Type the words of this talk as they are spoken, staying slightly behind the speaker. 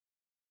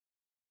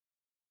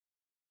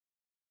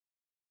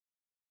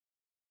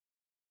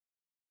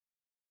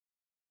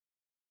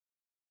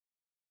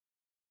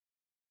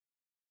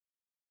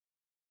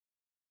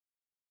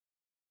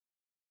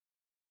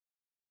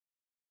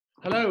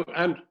Hello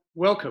and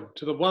welcome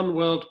to the One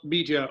World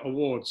Media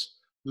Awards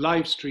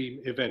live stream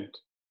event.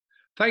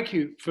 Thank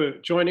you for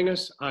joining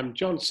us. I'm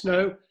Jon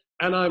Snow,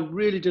 and I'm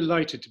really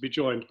delighted to be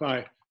joined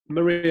by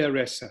Maria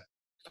Ressa,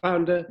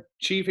 founder,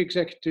 chief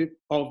executive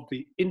of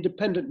the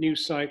independent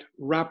news site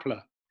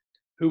Rappler,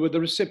 who were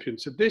the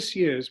recipients of this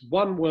year's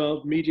One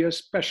World Media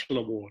Special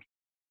Award,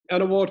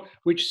 an award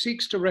which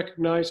seeks to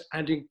recognize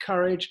and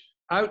encourage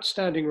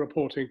outstanding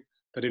reporting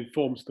that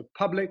informs the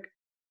public,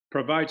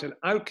 provides an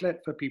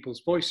outlet for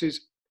people's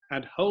voices,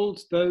 and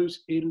holds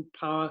those in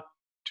power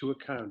to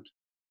account.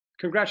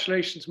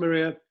 Congratulations,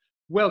 Maria.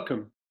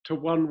 Welcome to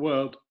One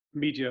World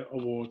Media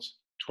Awards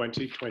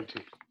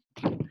 2020.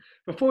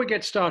 Before we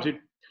get started,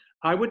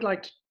 I would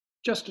like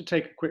just to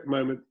take a quick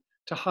moment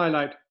to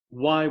highlight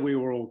why we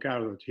were all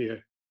gathered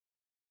here.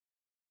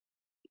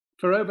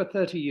 For over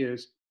 30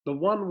 years, the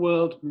One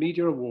World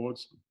Media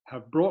Awards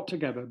have brought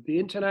together the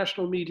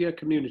international media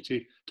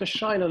community to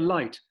shine a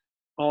light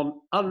on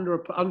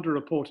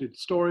underreported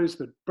stories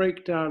that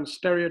break down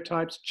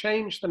stereotypes,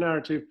 change the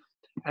narrative,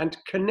 and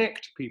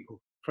connect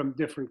people from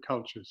different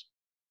cultures.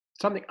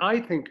 Something I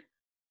think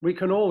we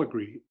can all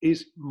agree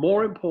is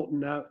more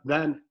important now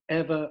than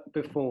ever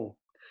before,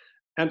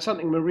 and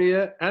something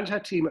Maria and her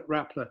team at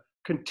Rappler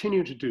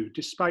continue to do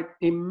despite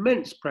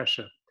immense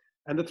pressure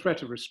and the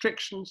threat of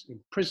restrictions,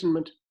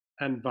 imprisonment,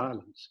 and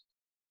violence.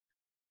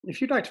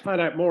 If you'd like to find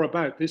out more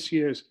about this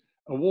year's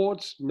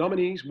awards,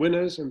 nominees,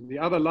 winners, and the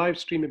other live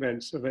stream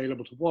events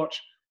available to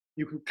watch,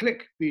 you can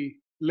click the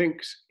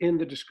links in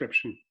the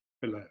description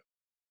below.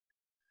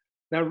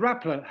 Now,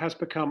 Rappler has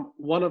become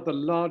one of the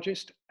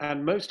largest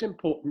and most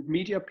important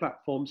media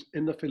platforms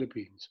in the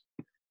Philippines,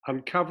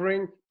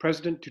 uncovering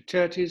President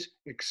Duterte's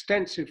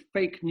extensive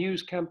fake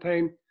news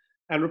campaign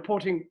and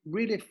reporting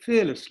really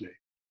fearlessly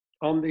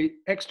on the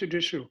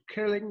extrajudicial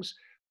killings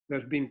that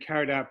have been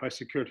carried out by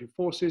security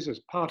forces as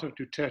part of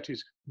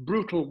Duterte's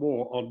brutal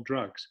war on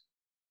drugs.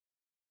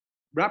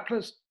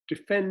 Rappler's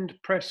Defend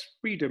Press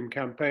Freedom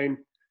campaign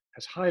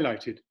has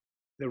highlighted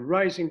the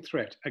rising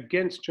threat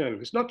against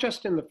journalists, not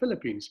just in the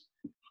Philippines,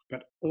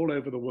 but all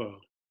over the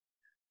world.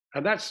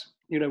 And that's,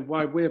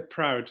 why we're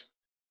proud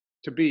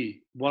to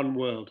be One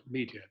World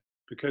Media,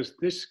 because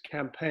this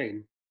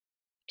campaign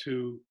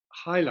to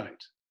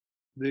highlight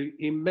the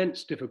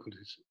immense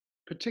difficulties,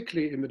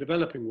 particularly in the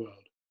developing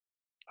world,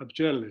 of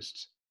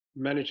journalists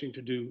managing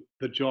to do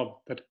the job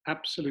that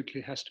absolutely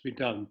has to be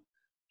done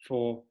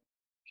for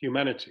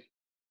humanity,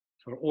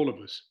 for all of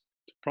us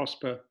to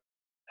prosper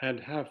and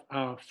have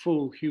our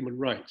full human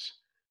rights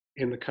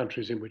in the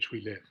countries in which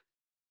we live.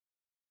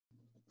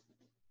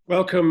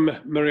 Welcome,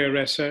 Maria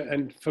Ressa,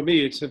 and for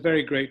me it's a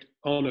very great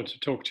honor to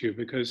talk to you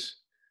because,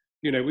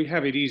 we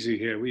have it easy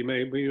here. We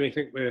may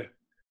think we're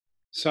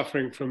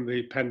suffering from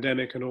the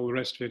pandemic and all the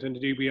rest of it, and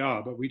indeed we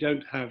are, but we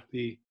don't have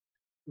the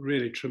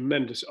really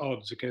tremendous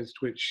odds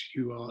against which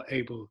you are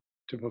able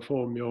to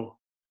perform your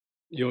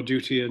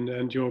duty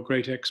and your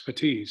great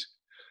expertise.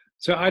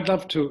 So I'd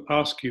love to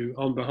ask you,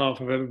 on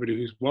behalf of everybody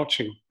who's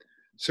watching,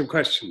 some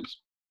questions.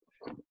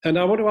 And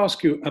I want to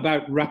ask you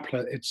about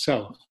Rappler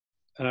itself.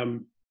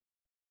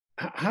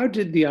 How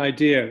did the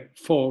idea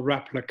for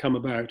Rappler come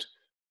about?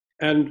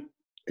 And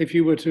if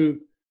you were to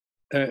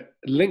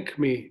link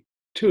me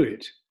to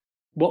it,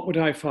 what would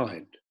I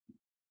find?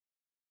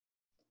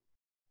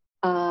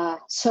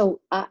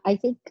 So I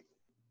think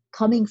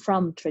coming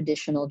from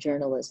traditional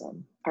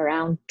journalism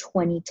around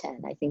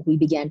 2010, I think we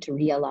began to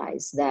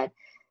realize that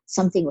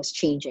something was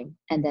changing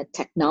and that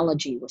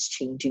technology was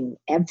changing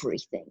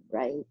everything,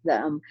 right?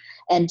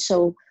 And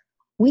so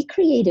we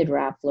created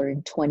Rappler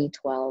in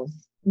 2012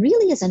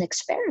 really as an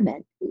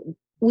experiment.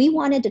 We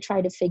wanted to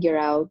try to figure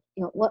out,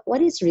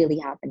 what is really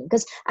happening?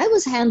 Because I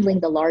was handling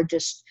the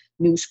largest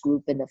news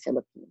group in the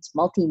Philippines,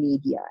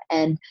 multimedia,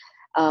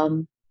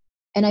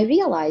 and I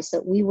realized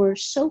that we were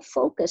so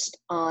focused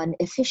on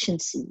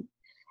efficiency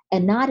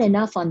and not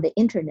enough on the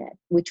internet,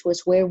 which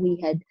was where we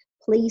had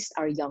placed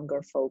our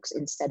younger folks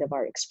instead of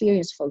our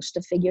experienced folks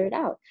to figure it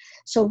out.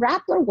 So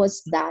Rappler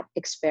was that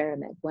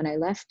experiment. When I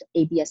left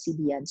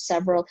ABS-CBN,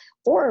 4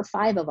 or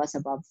 5 of us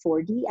above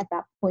 40 at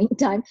that point in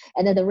time,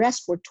 and then the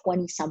rest were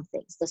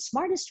 20-somethings, the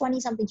smartest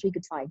 20-somethings we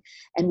could find.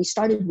 And we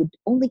started with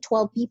only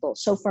 12 people.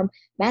 So from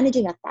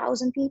managing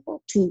 1,000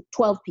 people to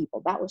 12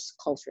 people, that was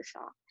culture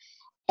shock.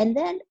 And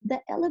then the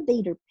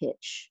elevator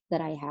pitch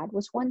that I had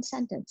was one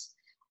sentence: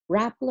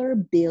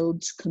 Rappler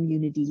builds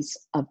communities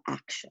of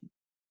action.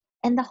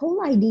 And the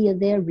whole idea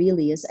there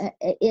really is, and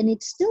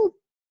it's still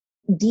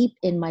deep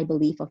in my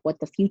belief of what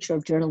the future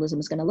of journalism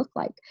is going to look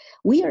like.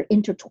 We are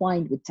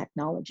intertwined with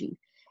technology.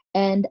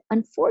 And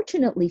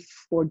unfortunately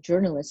for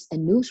journalists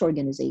and news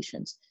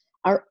organizations,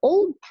 our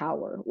old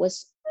power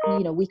was,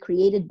 we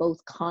created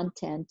both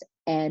content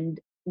and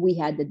we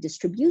had the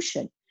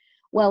distribution.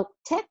 Well,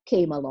 tech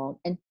came along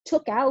and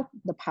took out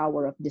the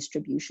power of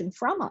distribution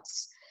from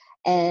us.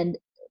 And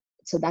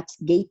so that's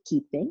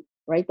gatekeeping,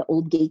 right? The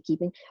old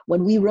gatekeeping.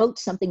 When we wrote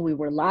something, we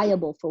were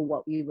liable for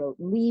what we wrote.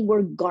 We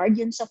were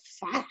guardians of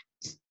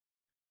fact.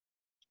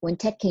 When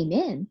tech came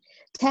in,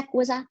 tech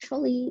was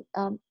actually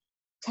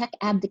tech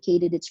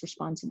abdicated its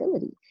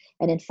responsibility.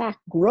 And in fact,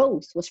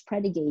 growth was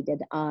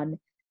predicated on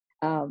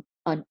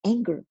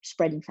anger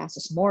spreading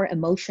fastest, more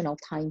emotional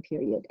time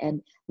period,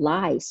 and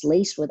lies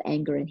laced with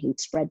anger and hate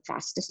spread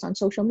fastest on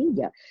social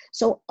media.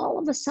 So all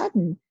of a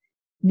sudden,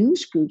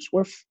 news groups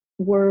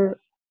were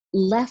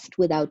left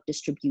without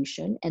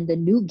distribution, and the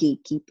new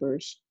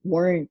gatekeepers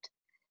weren't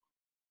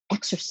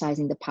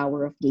exercising the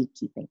power of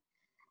gatekeeping.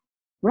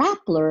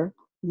 Rappler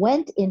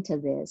went into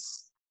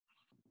this.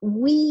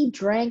 We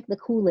drank the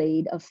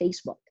Kool-Aid of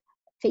Facebook.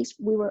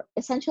 We were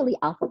essentially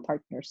alpha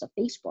partners of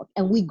Facebook,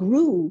 and we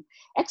grew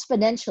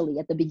exponentially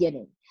at the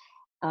beginning.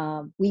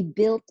 We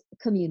built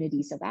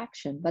communities of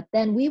action, but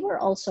then we were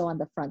also on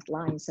the front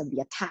lines of the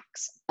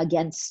attacks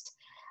against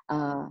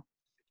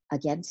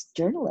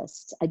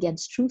journalists,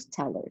 against truth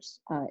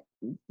tellers.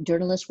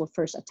 Journalists were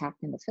first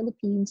attacked in the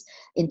Philippines.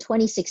 In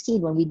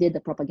 2016, when we did the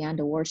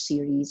Propaganda War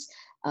series,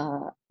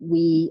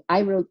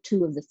 I wrote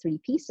 2 of the 3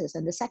 pieces,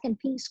 and the second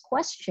piece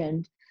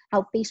questioned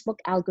how Facebook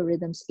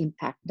algorithms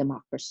impact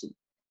democracy.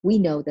 We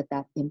know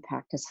that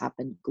impact has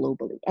happened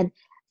globally. And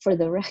for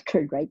the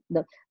record, right,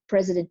 the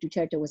President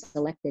Duterte was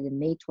elected in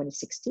May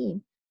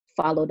 2016,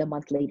 followed a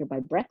month later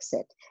by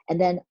Brexit. And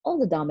then all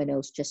the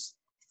dominoes just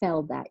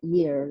fell that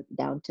year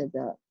down to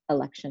the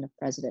election of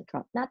President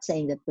Trump. Not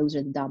saying that those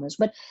are the dominoes,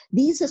 but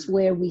these is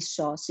where we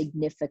saw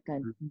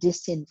significant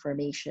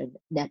disinformation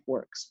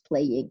networks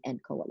playing and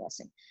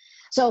coalescing.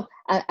 So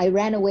I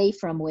ran away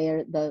from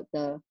where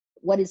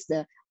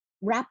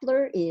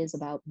Rappler is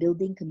about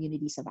building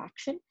communities of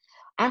action.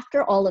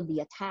 After all of the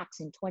attacks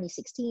in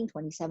 2016,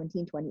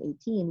 2017,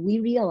 2018, we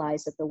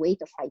realized that the way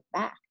to fight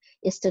back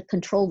is to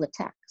control the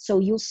tech. So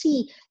you'll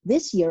see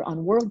this year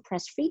on World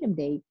Press Freedom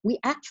Day, we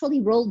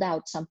actually rolled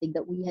out something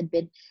that we had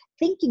been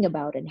thinking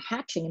about and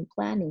hatching and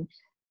planning,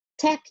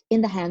 tech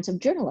in the hands of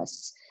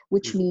journalists,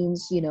 which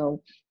means,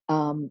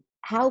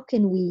 how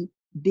can we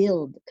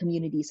build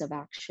communities of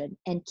action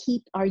and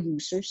keep our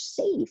users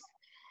safe,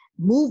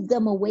 move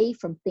them away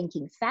from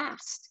thinking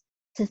fast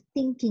to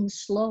thinking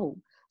slow,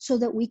 so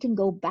that we can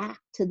go back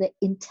to the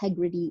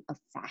integrity of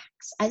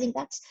facts. I think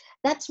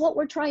that's what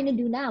we're trying to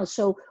do now.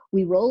 So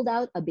we rolled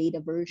out a beta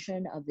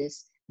version of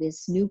this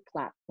new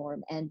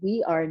platform, and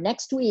we are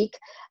next week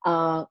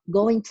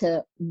going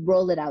to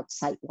roll it out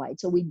site-wide.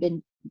 So we've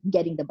been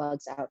getting the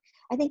bugs out.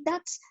 I think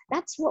that's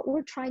what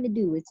we're trying to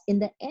do. It's in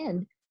the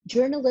end,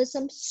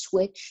 journalism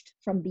switched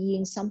from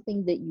being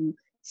something that you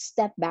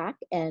step back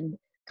and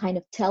kind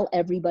of tell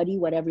everybody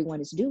what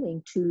everyone is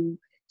doing to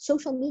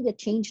social media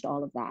changed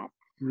all of that.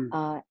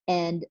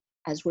 And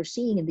as we're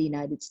seeing in the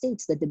United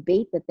States, the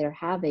debate that they're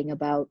having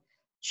about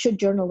should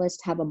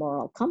journalists have a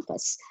moral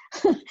compass?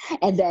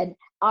 And then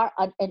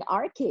in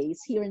our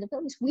case here in the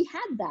Philippines, we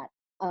had that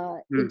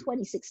in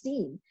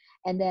 2016.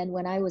 And then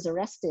when I was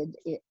arrested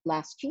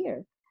last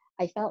year,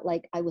 I felt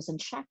like I was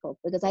unshackled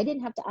because I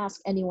didn't have to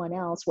ask anyone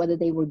else whether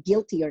they were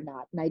guilty or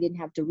not. And I didn't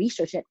have to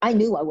research it. I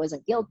knew I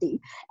wasn't guilty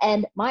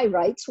and my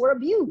rights were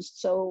abused.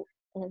 So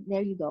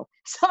there you go.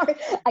 Sorry,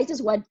 I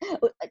just went.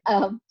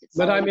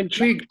 But I'm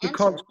intrigued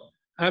because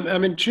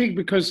I'm intrigued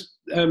because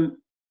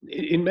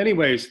in many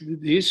ways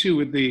the issue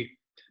with the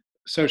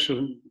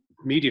social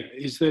media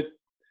is that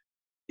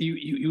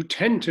you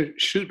tend to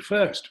shoot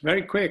first,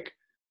 very quick,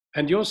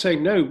 and you're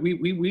saying no.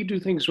 We do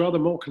things rather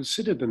more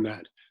considered than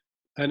that,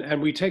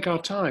 and we take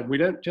our time. We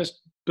don't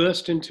just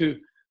burst into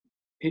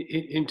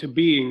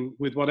being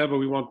with whatever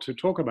we want to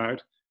talk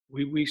about.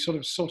 We sort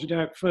of sort it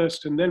out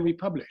first and then we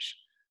publish,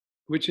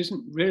 which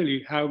isn't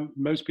really how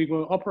most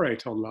people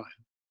operate online.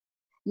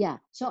 Yeah,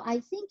 so I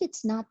think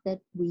it's not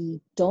that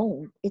we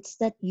don't, it's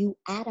that you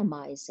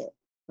atomize it,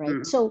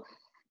 right? So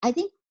I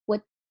think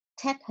what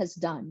tech has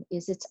done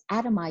is it's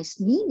atomized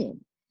meaning.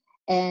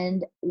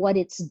 And what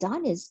it's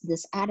done is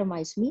this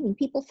atomized meaning,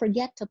 people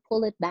forget to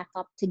pull it back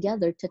up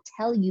together to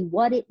tell you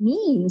what it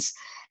means.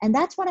 And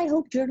that's what I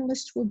hope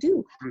journalists will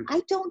do.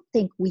 I don't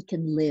think we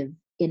can live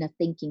in a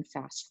thinking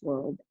fast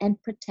world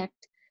and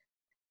protect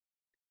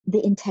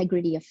the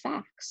integrity of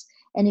facts.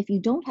 And if you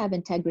don't have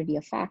integrity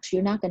of facts,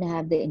 you're not going to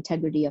have the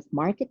integrity of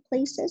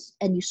marketplaces,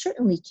 and you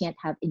certainly can't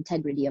have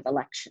integrity of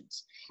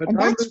elections. But and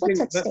that's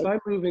what's at stake. By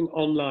moving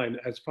online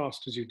as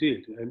fast as you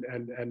did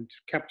and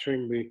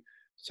capturing the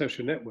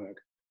social network,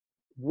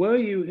 were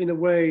you in a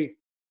way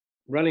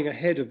running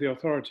ahead of the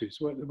authorities?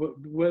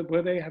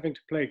 Were they having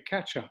to play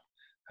catch up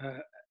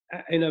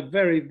in a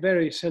very,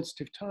 very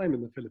sensitive time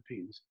in the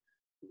Philippines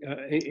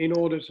in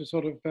order to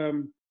sort of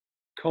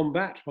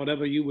combat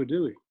whatever you were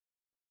doing?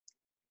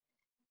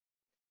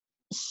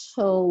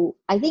 So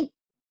I think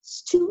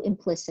two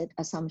implicit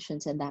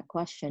assumptions in that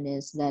question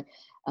is that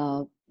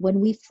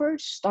when we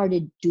first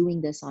started doing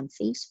this on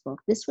Facebook,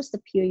 this was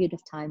the period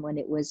of time when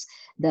it was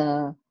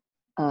the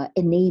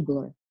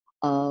enabler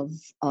of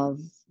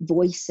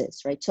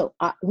voices, right? So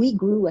we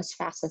grew as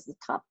fast as the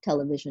top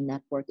television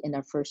network in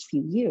our first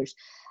few years.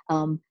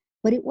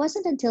 But it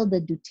wasn't until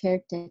the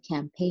Duterte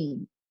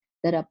campaign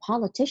that a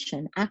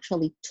politician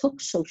actually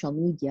took social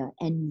media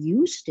and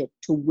used it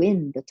to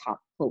win the top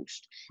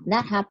post. And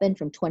that happened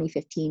from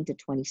 2015 to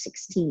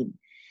 2016.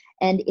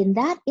 And in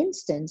that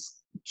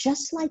instance,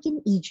 just like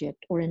in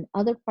Egypt or in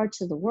other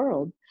parts of the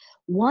world,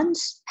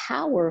 once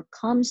power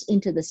comes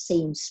into the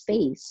same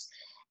space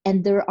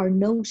and there are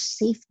no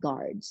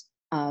safeguards,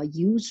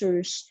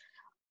 users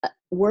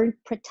weren't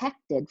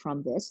protected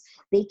from this.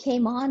 They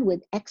came on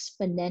with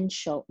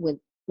with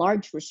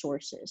large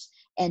resources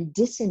and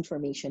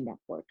disinformation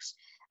networks.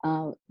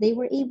 They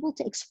were able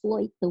to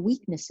exploit the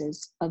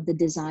weaknesses of the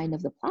design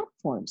of the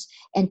platforms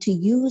and to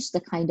use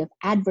the kind of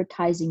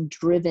advertising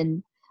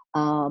driven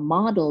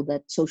model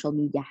that social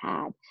media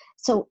had.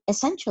 So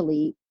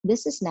essentially,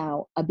 this is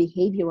now a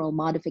behavioral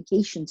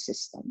modification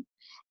system.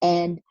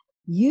 And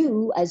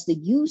you, as the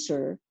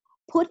user,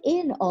 put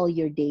in all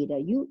your data.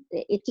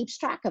 It keeps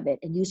track of it,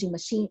 and using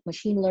machine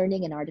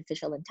learning and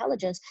artificial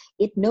intelligence,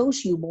 it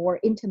knows you more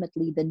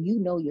intimately than you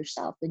know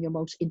yourself, than your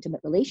most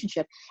intimate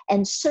relationship,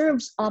 and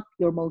serves up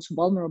your most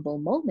vulnerable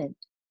moment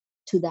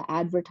to the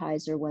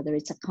advertiser, whether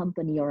it's a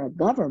company or a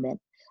government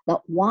that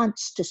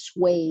wants to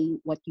sway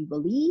what you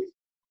believe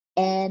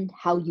and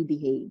how you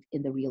behave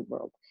in the real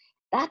world.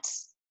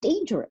 That's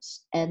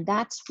dangerous. And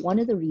that's one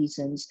of the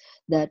reasons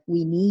that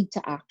we need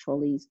to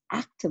actually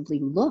actively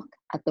look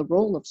at the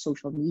role of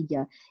social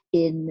media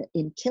in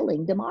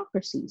killing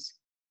democracies.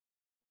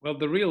 Well,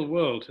 the real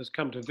world has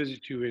come to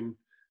visit you in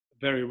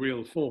very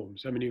real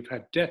forms. I mean, you've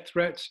had death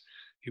threats,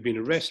 you've been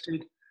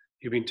arrested,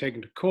 you've been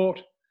taken to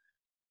court.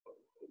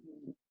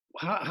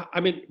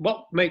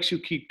 What makes you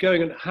keep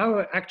going, and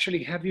how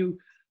actually have you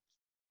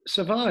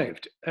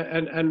survived?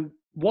 And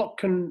what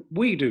can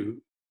we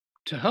do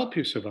to help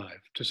you survive,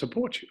 to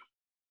support you?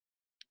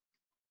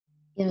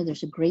 You know,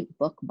 there's a great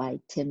book by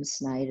Tim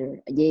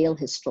Snyder, a Yale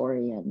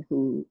historian,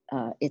 who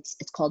it's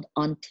called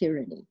On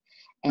Tyranny.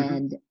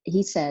 And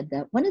he said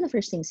that one of the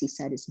first things he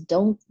said is,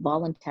 don't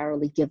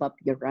voluntarily give up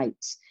your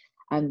rights.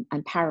 I'm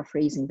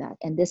paraphrasing that.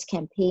 And this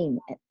campaign,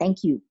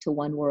 thank you to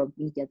One World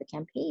Media, the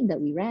campaign that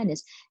we ran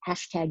is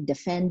hashtag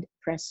defend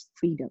press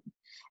freedom.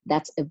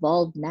 That's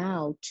evolved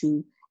now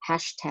to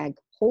hashtag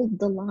hold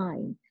the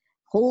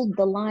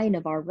line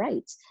of our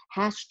rights,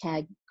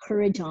 hashtag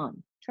courage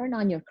on. Turn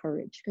on your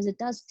courage, because it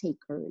does take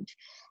courage.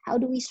 How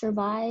do we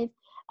survive?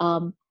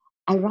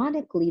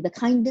 Ironically, the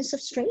kindness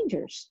of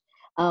strangers.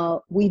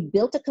 We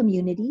built a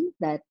community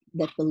that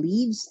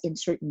believes in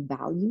certain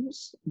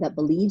values, that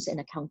believes in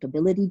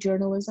accountability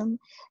journalism,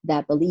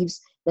 that believes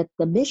that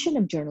the mission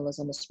of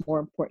journalism is more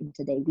important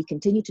today. We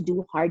continue to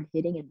do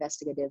hard-hitting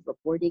investigative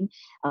reporting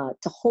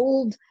to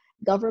hold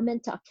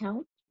government to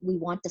account. We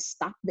want to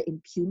stop the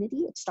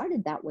impunity. It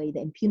started that way,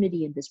 the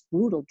impunity in this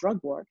brutal drug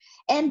war,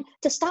 and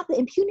to stop the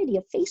impunity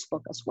of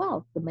Facebook as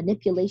well, the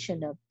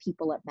manipulation of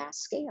people at mass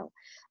scale.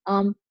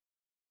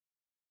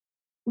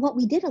 What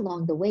we did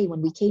along the way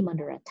when we came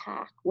under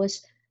attack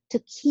was to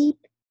keep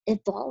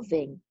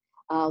evolving.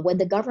 When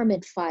the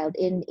government filed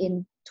in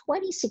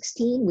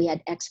 2016, we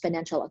had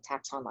exponential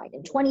attacks online.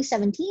 In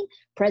 2017,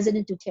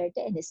 President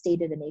Duterte in his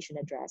State of the Nation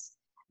address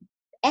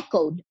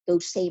echoed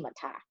those same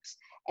attacks.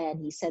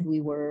 And he said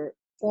we were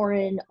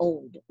foreign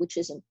owned, which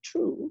isn't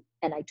true.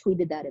 And I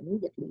tweeted that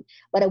immediately.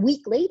 But a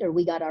week later,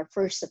 we got our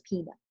first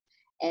subpoena.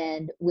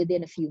 And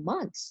within a few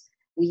months,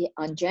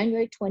 on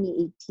January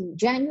 2018,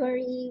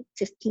 January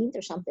 15th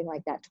or something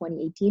like that,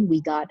 2018,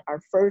 we got our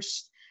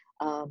first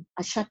a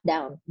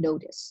shutdown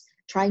notice,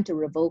 trying to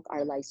revoke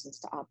our license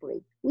to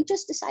operate. We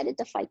just decided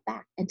to fight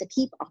back and to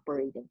keep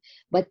operating.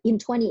 But in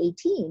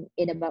 2018,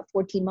 in about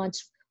 14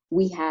 months,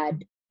 we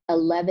had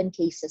 11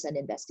 cases and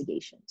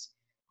investigations.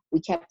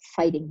 We kept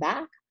fighting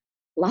back.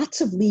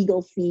 Lots of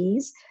legal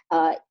fees.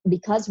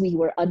 Because we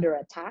were under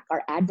attack,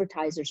 our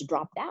advertisers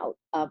dropped out.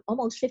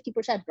 Almost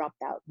 50%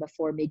 dropped out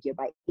before mid-year,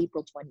 by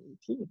April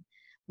 2018.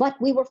 But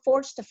we were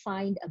forced to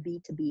find a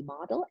B2B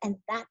model, and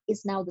that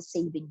is now the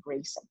saving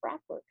grace of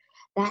Rappler.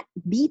 That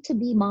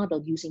B2B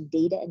model using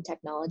data and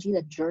technology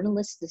that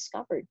journalists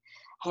discovered,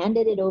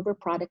 handed it over,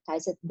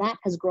 productized it, that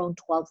has grown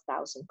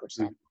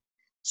 12,000%.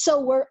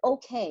 So we're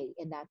okay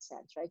in that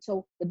sense, right?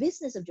 So the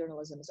business of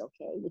journalism is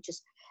okay,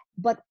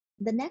 but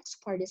the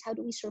next part is, how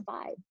do we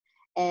survive?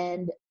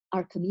 And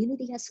our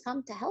community has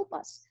come to help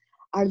us.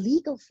 Our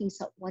legal fees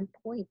at one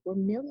point were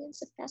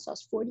millions of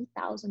pesos,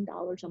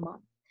 $40,000 a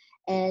month.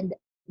 And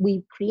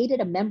we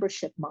created a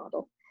membership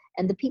model.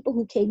 And the people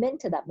who came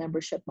into that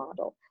membership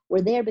model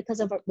were there because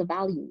of the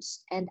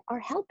values and are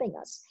helping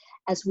us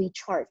as we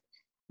chart.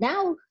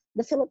 Now,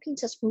 the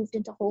Philippines has moved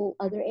into a whole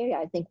other area.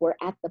 I think we're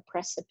at the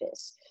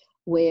precipice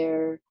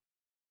where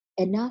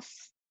enough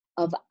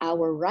of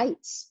our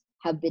rights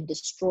have been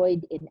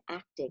destroyed in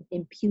acting.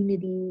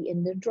 Impunity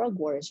in the drug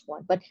war is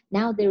one. But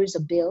now there is a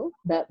bill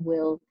that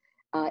will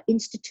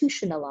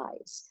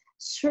institutionalize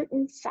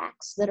certain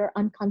facts that are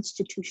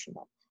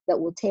unconstitutional, that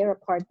will tear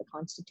apart the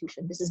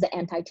Constitution. This is the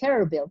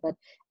anti-terror bill that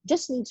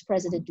just needs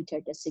President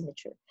Duterte's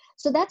signature.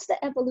 So that's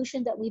the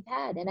evolution that we've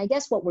had. And I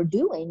guess what we're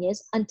doing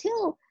is,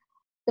 until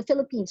the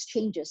Philippines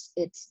changes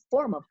its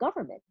form of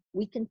government,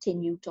 we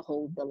continue to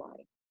hold the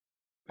line.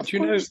 But of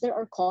course, there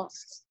are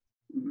costs.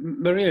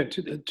 Maria,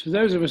 to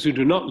those of us who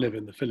do not live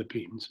in the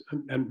Philippines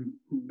and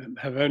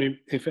have only,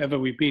 if ever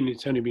we've been,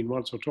 it's only been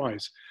once or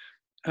twice.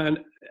 And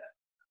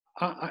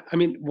I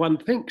mean, one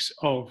thinks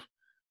of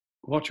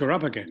what you're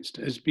up against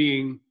as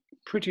being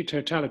pretty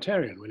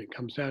totalitarian when it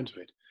comes down to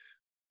it.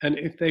 And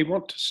if they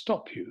want to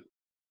stop you,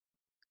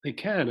 they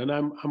can. And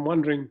I'm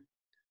wondering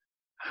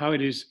how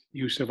it is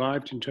you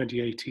survived in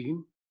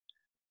 2018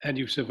 and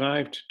you've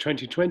survived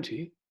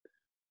 2020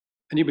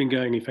 and you've been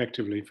going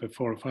effectively for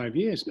 4 or 5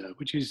 years now,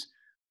 which is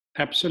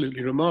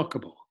absolutely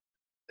remarkable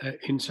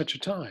in such a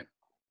time.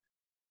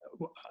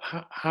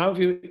 How have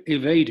you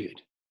evaded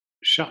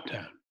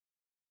shutdown?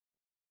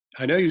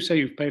 I know you say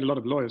you've paid a lot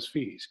of lawyers'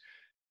 fees.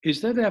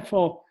 Is there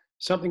therefore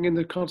something in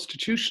the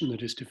Constitution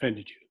that has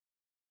defended you?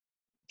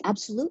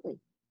 Absolutely.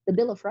 The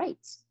Bill of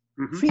Rights,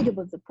 Mm-hmm. freedom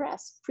of the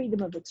press,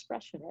 freedom of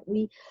expression.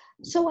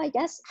 So I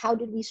guess, how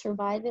did we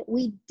survive it?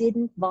 We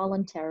didn't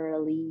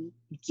voluntarily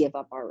give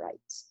up our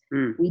rights.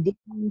 Mm. We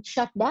didn't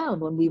shut down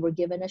when we were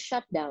given a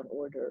shutdown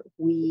order.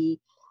 We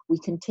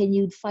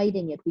continued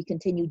fighting it. We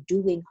continued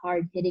doing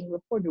hard-hitting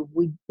reporting.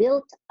 We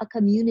built a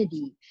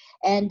community.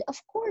 And of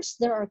course,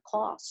 there are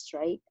costs,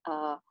 right?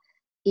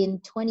 In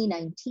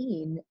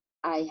 2019,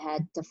 I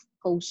had to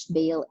post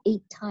bail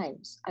 8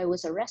 times. I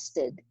was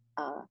arrested.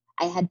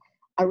 I had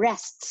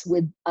arrests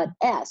with an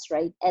S,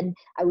 right? And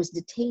I was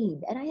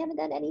detained, and I haven't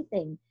done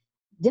anything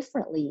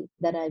differently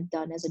that I've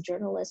done as a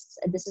journalist.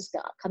 And this is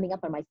coming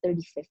up on my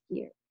 35th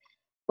year.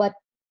 But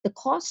the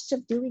costs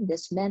of doing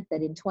this meant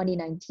that in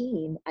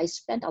 2019, I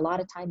spent a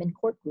lot of time in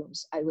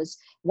courtrooms.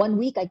 1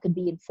 week, I could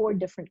be in 4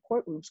 different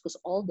courtrooms because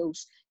all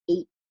those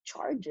 8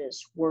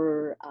 charges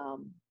were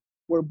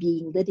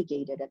being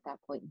litigated at that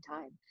point in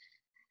time.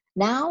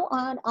 Now,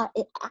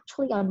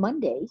 actually on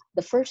Monday,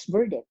 the first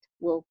verdict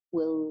will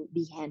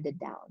be handed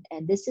down,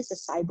 and this is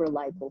a cyber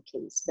libel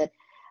case. That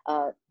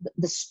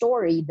the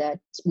story that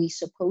we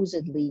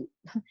supposedly,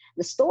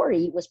 the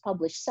story was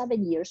published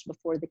 7 years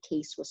before the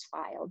case was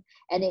filed,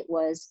 and it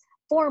was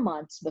 4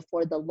 months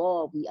before the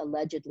law we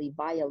allegedly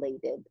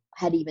violated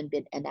had even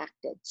been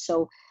enacted.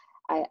 So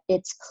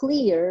it's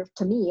clear,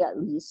 to me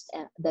at least,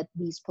 that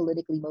these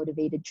politically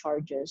motivated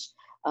charges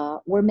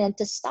were meant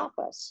to stop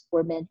us,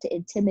 were meant to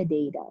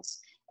intimidate us,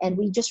 and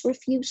we just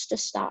refuse to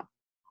stop.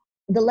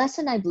 The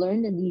lesson I've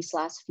learned in these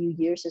last few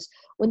years is,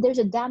 when there's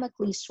a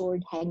Damocles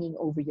sword hanging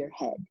over your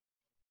head,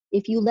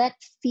 if you let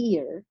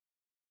fear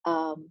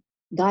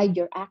guide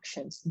your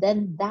actions,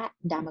 then that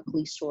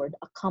Damocles sword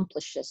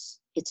accomplishes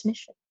its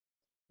mission.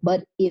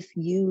 But if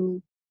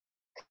you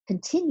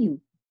continue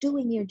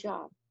doing your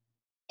job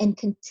and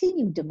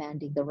continue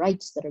demanding the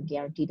rights that are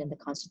guaranteed in the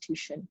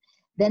Constitution,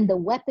 then the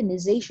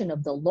weaponization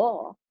of the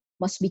law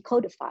must be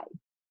codified,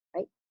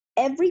 right?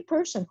 Every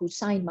person who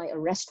signed my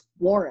arrest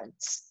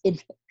warrants,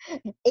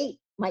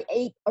 my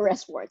 8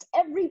 arrest warrants,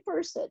 every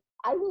person,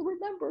 I will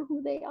remember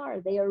who they are.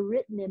 They are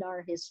written in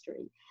our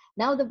history.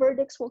 Now the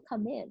verdicts will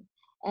come in.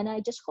 And I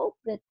just hope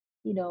that,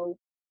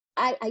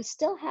 I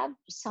still have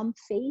some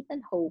faith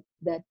and hope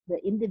that the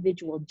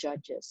individual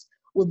judges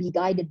will be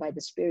guided by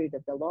the spirit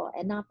of the law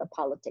and not the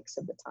politics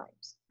of the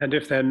times. And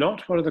if they're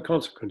not, what are the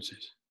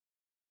consequences?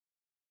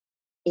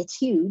 It's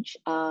huge.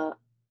 A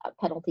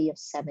penalty of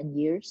 7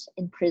 years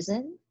in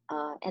prison.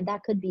 And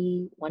that could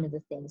be one of the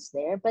things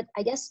there. But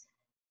I guess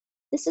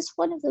this is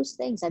one of those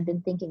things. I've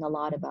been thinking a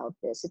lot about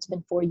this. It's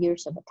been 4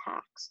 years of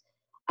attacks.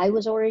 I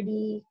was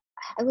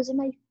in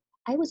my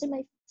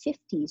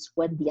 50s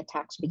when the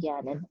attacks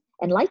began.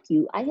 And like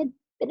you, I had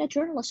been a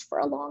journalist for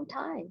a long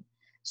time.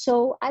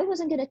 So I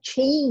wasn't going to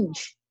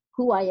change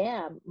who I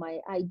am.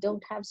 I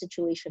don't have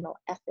situational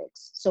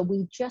ethics. So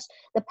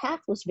the path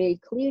was very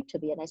clear to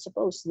me. And I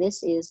suppose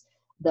this is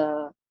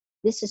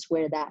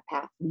where that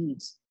path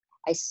leads.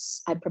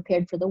 I'm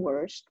prepared for the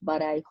worst,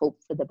 but I hope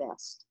for the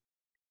best.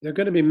 There are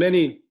going to be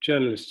many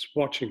journalists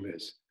watching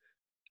this,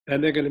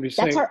 and they're going to be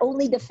saying, that's our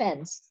only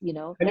defense,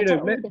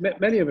 And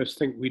many of us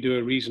think we do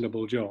a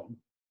reasonable job,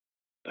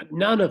 but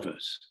none of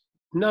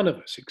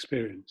us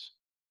experience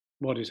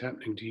what is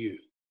happening to you.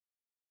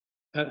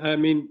 I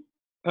mean,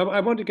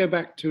 I want to go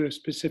back to a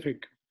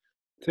specific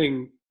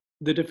thing,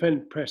 the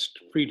Defend Press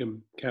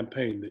Freedom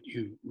campaign that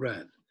you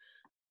ran.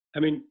 I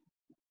mean,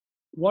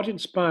 what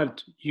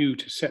inspired you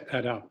to set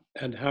that up,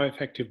 and how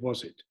effective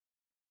was it?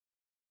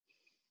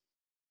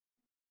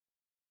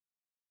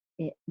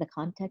 The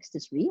context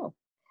is real.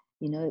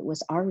 It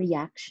was our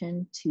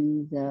reaction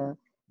to the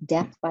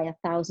death by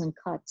 1,000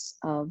 cuts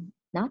of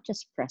not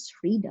just press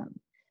freedom,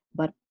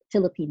 but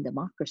Philippine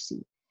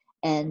democracy.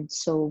 And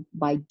so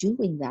by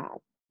doing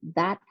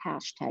that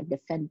hashtag,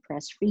 Defend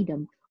Press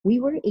Freedom, we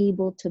were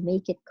able to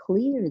make it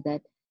clear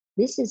that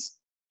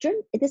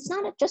it's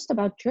not just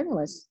about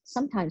journalists.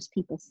 Sometimes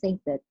people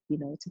think that,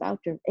 it's about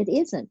it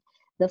isn't.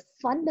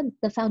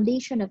 The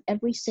foundation of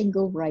every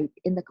single right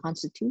in the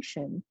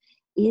Constitution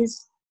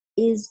is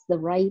the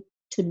right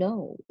to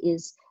know,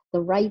 is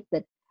the right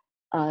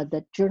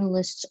that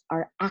journalists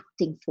are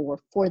acting for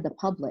the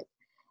public.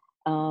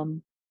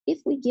 If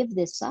we give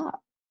this up,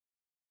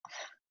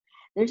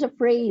 there's a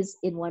phrase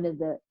in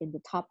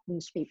the top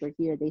newspaper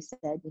here. They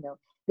said,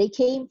 they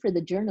came for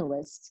the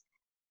journalists,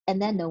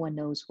 and then no one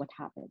knows what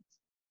happens.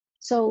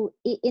 So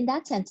in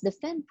that sense,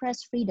 defend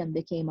press freedom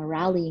became a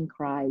rallying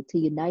cry to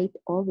unite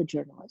all the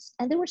journalists.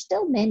 And there were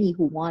still many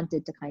who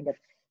wanted to kind of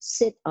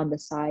sit on the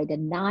side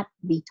and not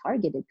be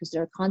targeted because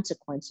there are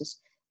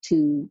consequences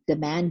to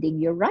demanding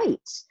your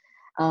rights.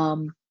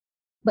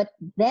 But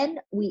then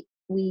we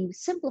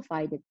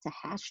simplified it to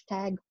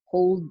hashtag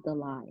hold the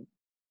line.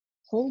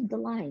 Hold the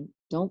line.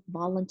 Don't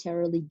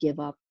voluntarily give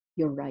up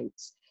your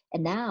rights.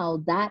 And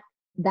now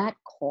that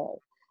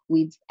call,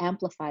 we've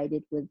amplified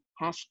it with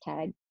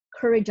hashtag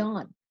courage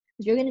on.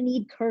 Because you're going to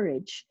need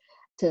courage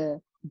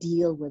to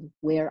deal with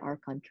where our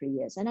country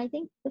is. And I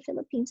think the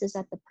Philippines is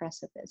at the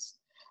precipice.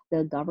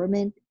 The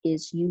government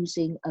is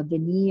using a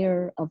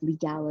veneer of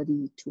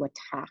legality to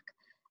attack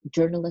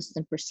journalists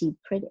and perceived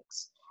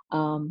critics.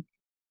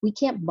 We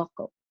can't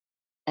buckle.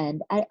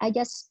 And I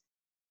guess,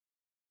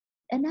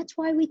 and that's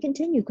why we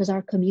continue, because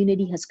our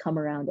community has come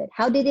around it.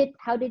 How did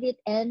it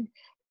end?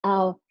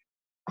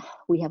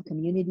 We have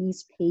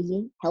communities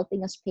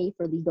helping us pay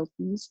for legal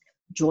fees,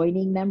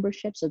 joining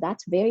membership. So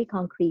that's very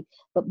concrete.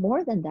 But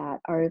more than that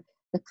are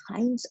the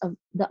kinds of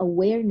the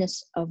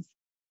awareness of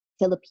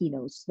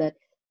Filipinos that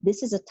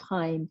this is a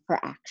time for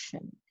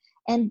action.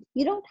 And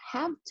you don't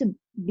have to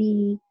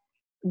be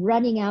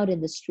running out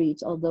in the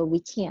streets, although we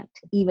can't,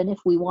 even if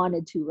we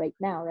wanted to right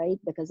now, right?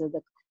 Because of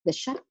the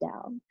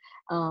shutdown.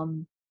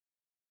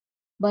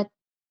 But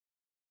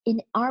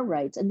in our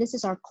rights, and this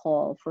is our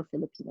call for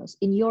Filipinos,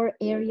 in your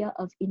area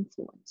of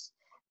influence,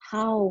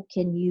 how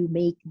can you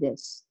make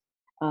this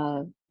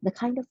the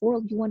kind of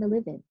world you want to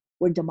live in,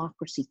 where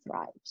democracy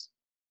thrives?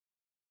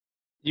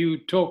 You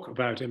talk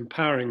about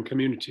empowering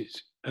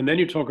communities, and then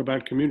you talk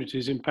about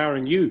communities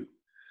empowering you.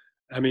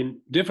 I mean,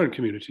 different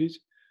communities,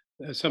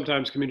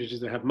 sometimes communities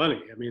that have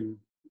money, I mean,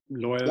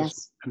 lawyers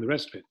Yes. and the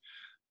rest of it.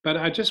 But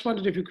I just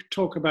wondered if you could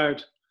talk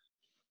about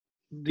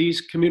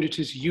these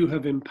communities you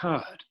have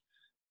empowered.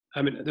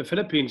 I mean, the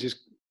Philippines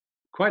is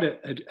quite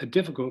a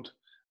difficult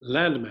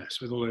landmass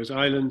with all those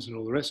islands and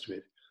all the rest of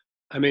it.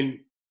 I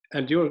mean,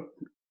 and you're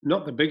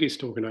not the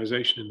biggest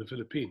organization in the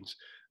Philippines.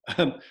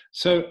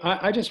 So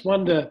I just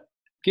wonder,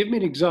 give me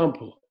an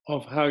example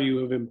of how you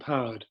have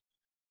empowered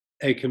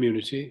a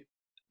community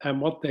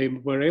and what they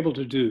were able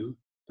to do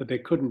that they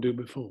couldn't do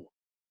before.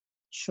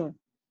 Sure.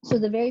 So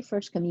the very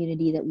first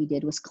community that we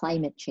did was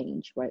climate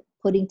change, right?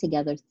 Putting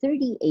together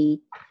 38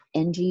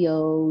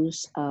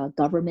 NGOs,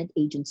 government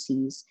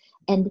agencies,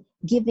 and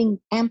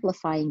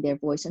amplifying their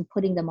voice and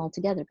putting them all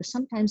together. Because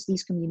sometimes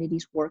these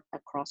communities work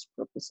across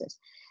purposes.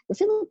 The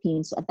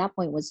Philippines at that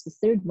point was the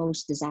third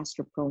most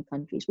disaster-prone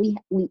countries.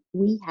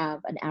 We have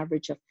an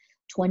average of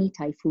 20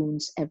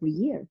 typhoons every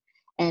year.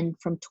 And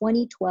from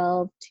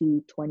 2012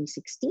 to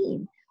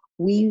 2016,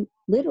 we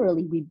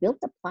built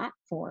a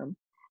platform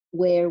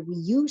where we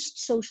used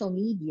social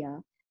media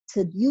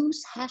to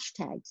use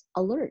hashtags,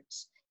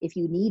 alerts, if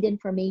you need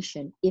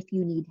information, if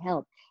you need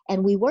help.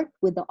 And we worked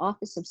with the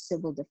Office of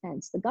Civil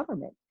Defense, the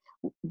government.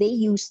 They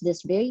used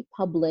this very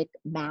public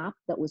map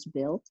that was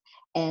built,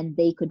 and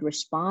they could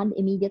respond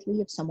immediately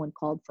if someone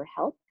called for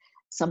help.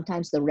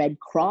 Sometimes the Red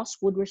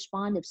Cross would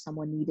respond if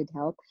someone needed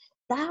help.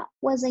 That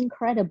was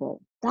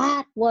incredible.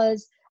 That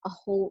was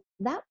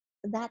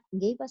that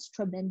gave us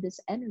tremendous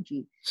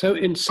energy. So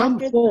in some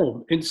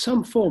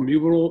form, you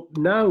were all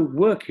now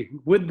working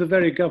with the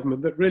very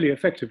government that really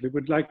effectively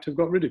would like to have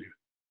got rid of you.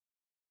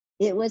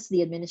 It was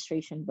the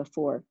administration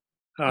before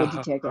the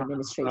Duterte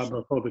administration.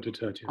 Before the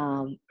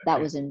Duterte. That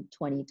was in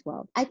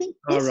 2012. I think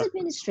this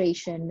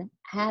administration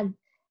had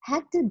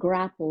to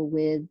grapple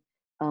with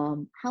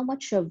how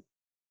much of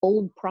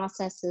old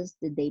processes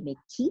did they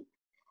keep,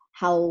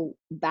 how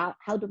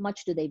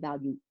much do they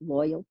value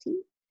loyalty,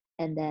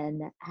 and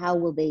then how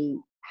will they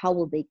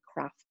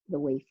craft the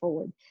way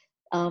forward.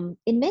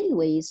 In many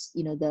ways,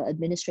 the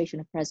administration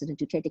of President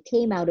Duterte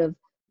came out of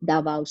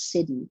Davao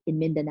City in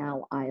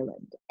Mindanao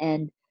Island,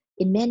 and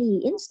in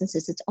many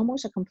instances, it's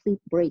almost a complete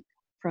break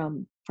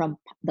from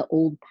the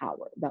old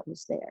power that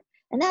was there.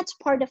 And that's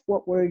part of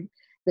what were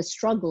the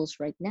struggles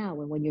right now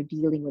when you're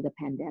dealing with a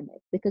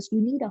pandemic, because you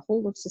need a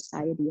whole of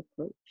society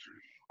approach.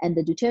 And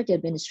the Duterte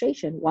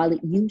administration, while it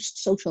used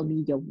social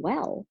media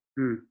well,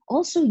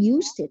 also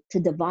used it to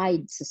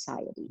divide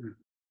society.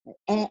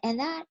 And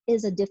that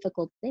is a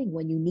difficult thing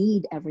when you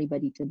need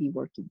everybody to be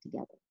working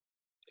together.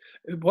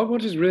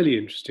 What is really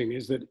interesting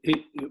is that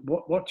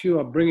what you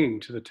are bringing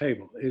to the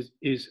table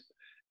is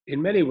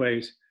in many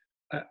ways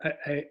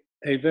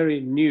a very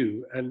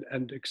new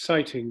and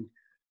exciting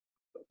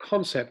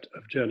concept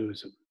of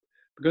journalism,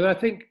 because I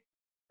think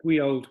we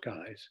old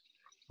guys,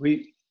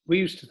 we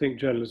used to think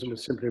journalism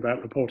was simply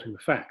about reporting the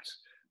facts.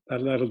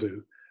 That'll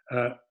do.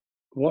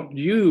 What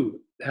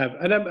you have,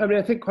 and I mean,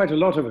 I think quite a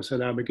lot of us are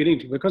now beginning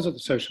to, because of the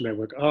social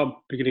network, are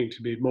beginning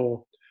to be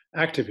more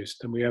activist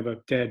than we ever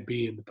dared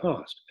be in the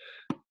past.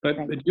 But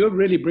you're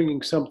really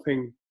bringing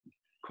something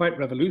quite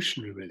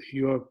revolutionary, really.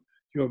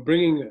 You're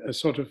bringing a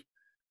sort of,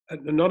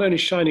 not only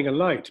shining a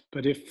light,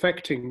 but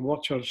affecting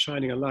what you're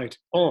shining a light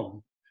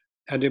on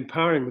and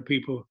empowering the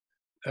people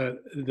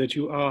that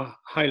you are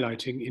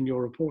highlighting in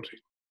your reporting.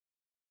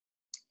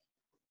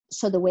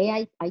 So the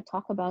way I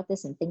talk about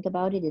this and think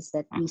about it is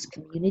that these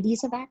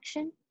communities of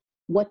action,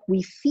 what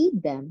we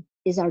feed them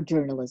is our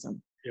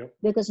journalism. Yep.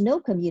 Because no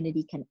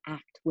community can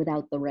act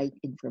without the right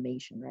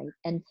information, right?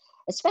 And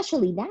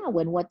especially now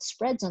when what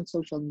spreads on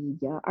social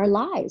media are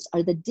lies,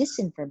 are the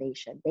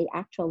disinformation. They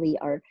actually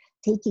are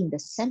taking the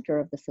center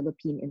of the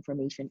Philippine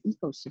information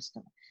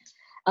ecosystem.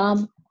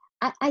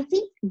 I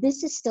think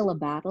this is still a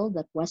battle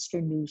that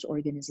Western news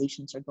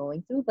organizations are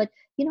going through. But,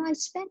 I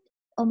spent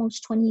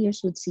almost 20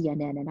 years with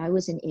CNN, and I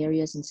was in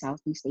areas in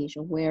Southeast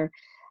Asia where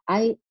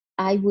I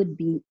I would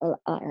be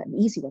an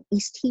easy one,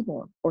 East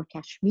Timor or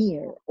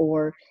Kashmir,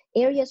 or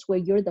areas where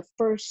you're the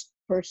first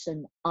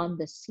person on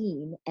the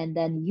scene and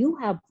then you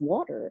have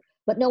water,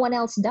 but no one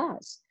else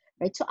does,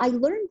 right? So I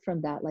learned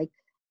from that, like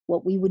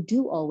what we would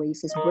do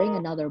always is bring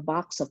another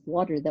box of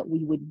water that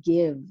we would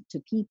give to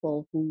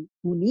people who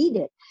need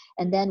it.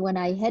 And then when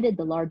I headed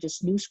the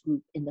largest news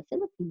group in the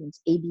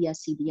Philippines,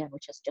 ABS-CBN,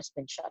 which has just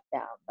been shut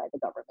down by the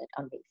government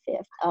on May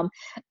 5th,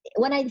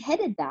 when I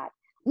headed that,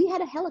 we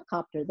had a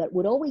helicopter that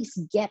would always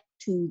get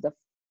to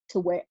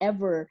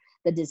wherever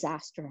the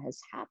disaster has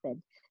happened.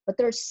 But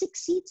there are 6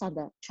 seats on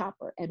the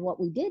chopper. And what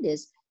we did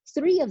is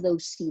 3 of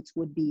those seats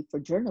would be for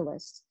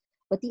journalists,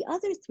 but the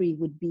other 3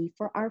 would be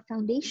for our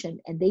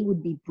foundation, and they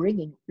would be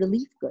bringing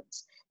relief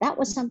goods. That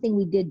was something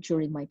we did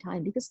during my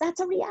time because that's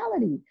a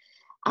reality.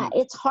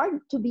 It's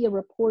hard to be a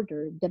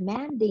reporter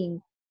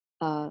demanding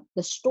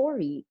the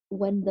story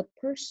when the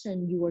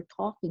person you are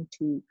talking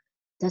to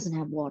doesn't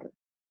have water.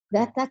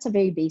 That's a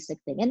very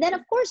basic thing. And then,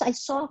 of course, I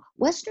saw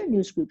Western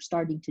news groups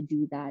starting to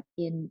do that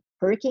in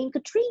Hurricane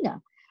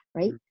Katrina,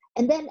 right?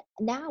 And then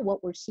now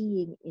what we're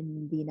seeing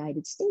in the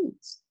United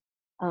States,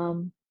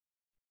 I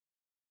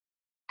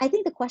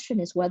think the question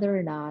is whether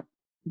or not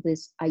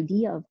this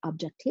idea of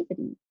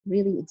objectivity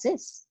really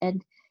exists.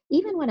 And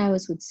even when I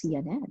was with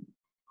CNN,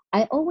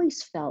 I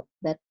always felt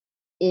that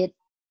it,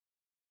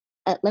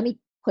 let me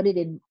put it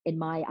in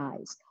my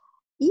eyes.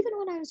 Even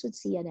when I was with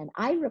CNN,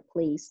 I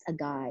replaced a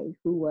guy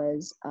who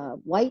was a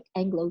white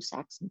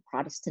Anglo-Saxon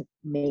Protestant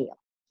male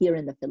here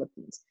in the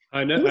Philippines.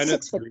 I know. He was I know.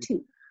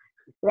 6'2",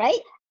 right?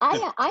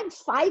 I'm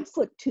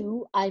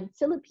 5'2". I'm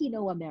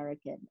Filipino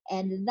American,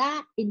 and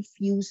that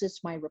infuses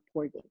my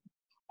reporting.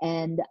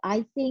 And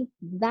I think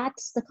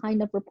that's the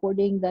kind of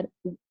reporting that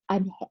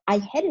I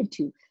headed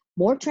to.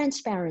 More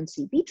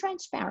transparency, be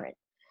transparent,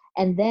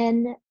 and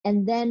then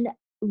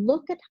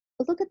look at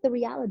the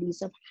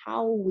realities of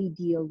how we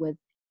deal with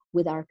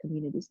our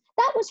communities.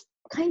 That was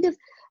kind of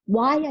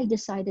why I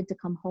decided to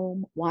come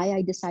home, why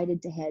I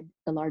decided to head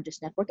the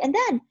largest network. And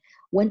then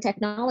when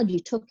technology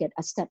took it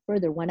a step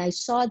further, when I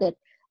saw that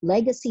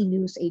legacy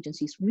news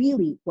agencies,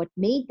 really what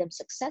made them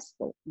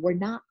successful were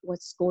not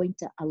what's going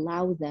to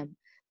allow them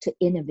to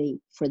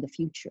innovate for the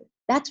future.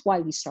 That's why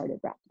we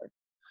started Rappler.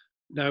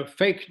 Now,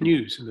 fake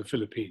news in the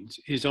Philippines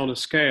is on a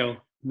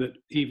scale that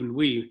even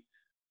we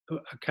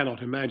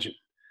cannot imagine.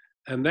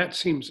 And that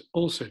seems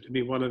also to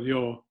be one of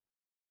your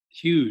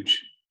huge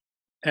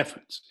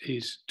efforts,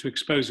 is to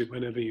expose it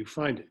whenever you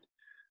find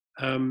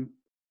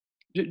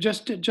it.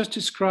 Just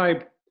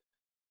describe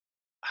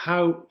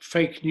how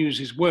fake news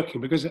is working,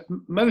 because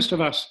most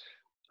of us,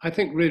 I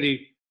think,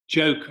 really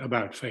joke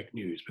about fake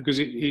news because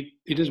it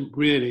doesn't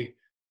really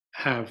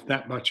have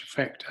that much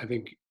effect. I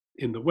think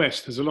in the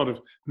West there's a lot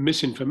of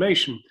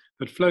misinformation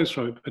that flows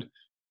from it,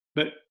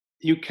 but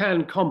you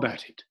can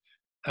combat it.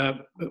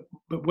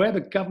 But where the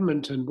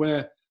government and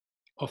where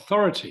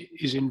authority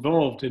is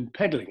involved in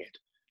peddling it,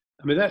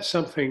 I mean, that's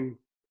something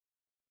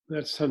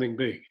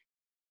big.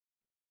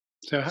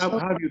 So how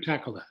do you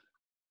tackle that?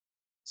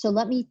 So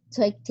let me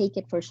take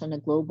it first on a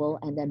global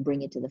and then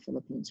bring it to the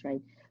Philippines,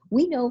 right?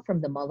 We know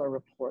from the Mueller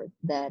report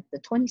that the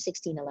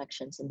 2016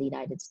 elections in the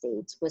United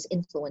States was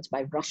influenced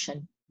by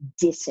Russian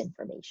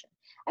disinformation.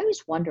 I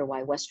always wonder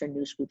why Western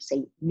news groups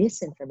say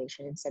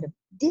misinformation instead of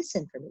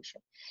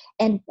disinformation.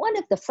 And one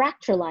of the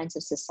fracture lines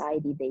of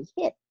society they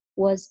hit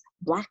was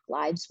Black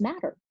Lives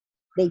Matter.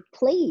 They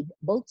played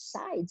both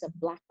sides of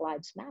Black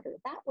Lives Matter.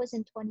 That was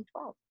in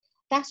 2012.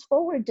 Fast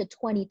forward to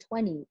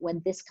 2020,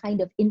 when this kind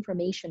of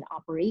information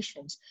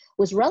operations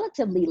was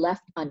relatively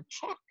left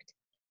unchecked.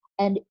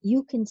 And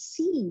you can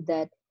see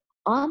that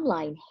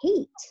online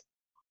hate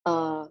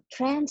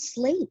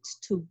translates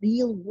to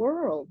real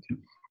world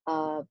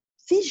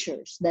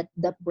fissures that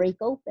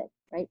break open,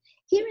 right?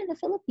 Here in the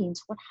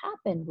Philippines, what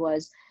happened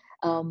was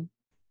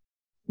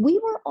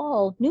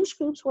news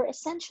groups were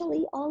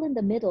essentially all in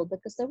the middle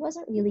because there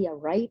wasn't really a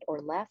right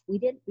or left. We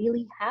didn't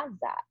really have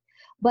that.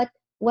 But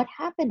what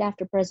happened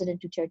after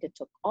President Duterte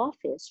took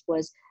office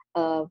was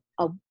a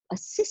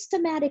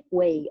systematic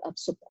way of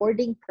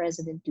supporting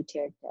President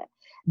Duterte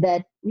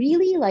that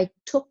really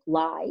took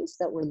lies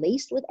that were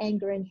laced with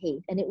anger and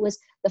hate. And it was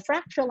the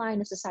fracture line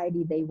of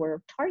society they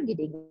were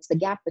targeting, was the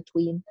gap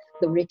between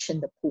the rich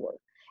and the poor.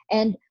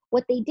 And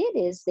what they did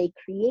is they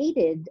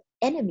created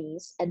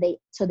enemies, and they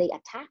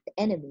attacked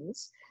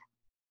enemies.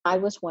 I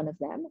was one of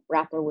them.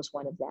 Rappler was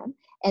one of them.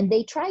 And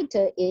they tried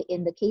to,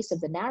 in the case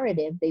of the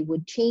narrative, they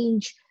would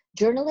change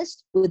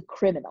journalist with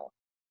criminal.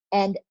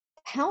 And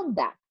pound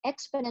that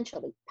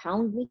exponentially,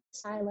 pound me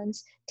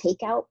silence,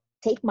 take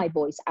my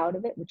voice out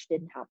of it, which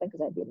didn't happen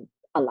because I didn't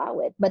allow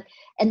it.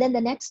 And then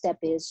the next step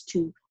is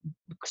to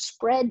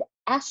spread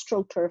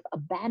astroturf, a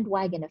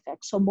bandwagon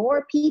effect. So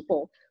more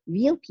people,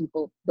 real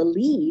people,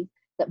 believe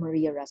that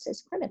Maria Ressa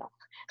is criminal,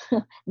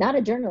 not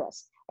a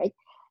journalist, right?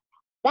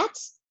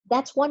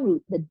 That's one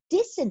route. The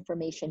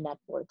disinformation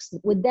networks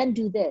would then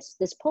do this.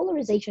 This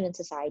polarization in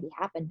society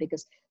happened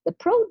because the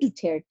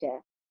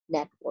pro-Duterte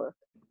network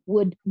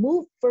would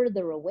move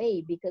further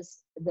away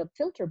because the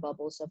filter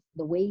bubbles of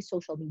the way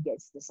social media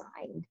is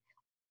designed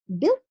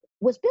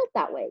was built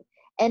that way.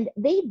 And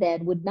they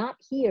then would not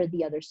hear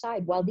the other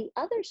side, while the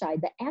other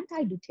side, the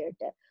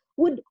anti-Duterte,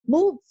 would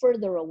move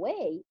further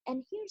away.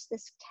 And here's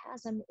this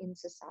chasm in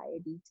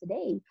society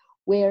today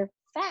where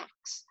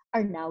facts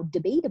are now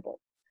debatable.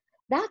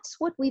 That's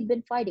what we've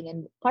been fighting.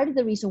 And part of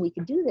the reason we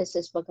can do this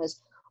is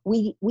because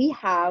we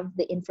have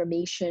the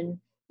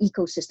information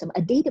ecosystem,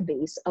 a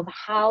database of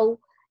how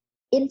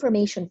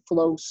information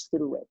flows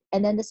through it.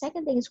 And then the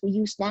second thing is we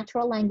use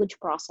natural language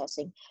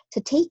processing to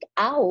take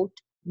out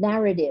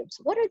narratives.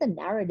 What are the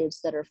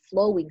narratives that are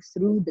flowing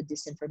through the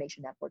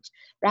disinformation networks?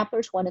 Rappler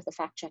is one of the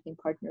fact-checking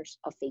partners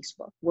of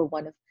Facebook. We're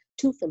one of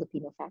 2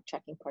 Filipino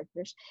fact-checking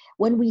partners.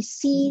 When we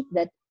see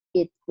that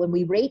when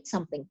we rate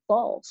something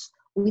false,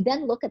 we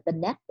then look at the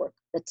network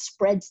that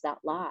spreads that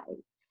lie.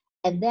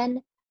 And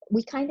then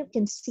we kind of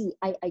can see,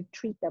 I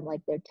treat them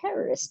like they're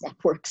terrorist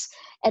networks.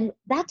 And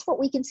that's what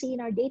we can see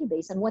in our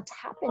database. And what's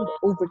happened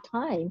over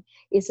time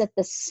is that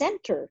the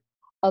center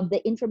of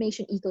the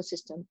information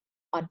ecosystem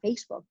on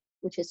Facebook,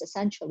 which is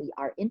essentially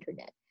our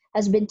internet,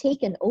 has been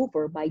taken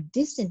over by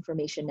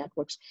disinformation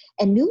networks,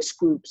 and news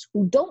groups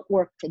who don't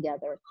work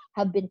together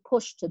have been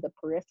pushed to the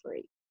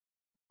periphery.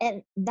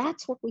 And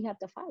that's what we have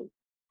to fight.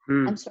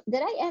 I'm sorry,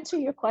 did I answer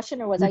your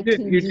question, or was I too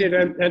deep? You did,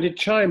 and it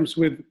chimes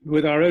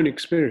with our own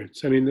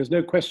experience. I mean, there's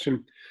no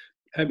question,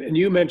 and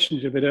you mentioned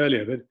it a bit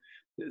earlier, but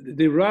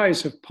the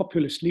rise of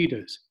populist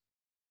leaders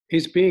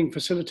is being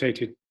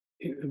facilitated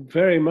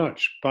very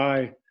much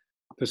by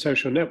the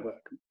social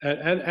network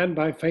and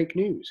by fake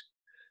news.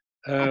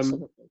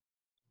 Absolutely.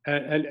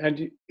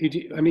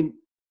 I mean,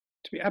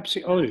 to be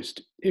absolutely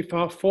honest, if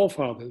our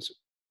forefathers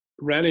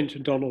ran into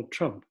Donald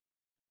Trump,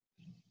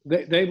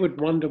 they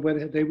would wonder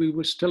whether we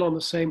were still on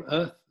the same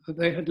earth that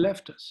they had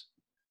left us.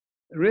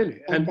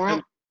 Really. And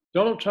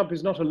Donald Trump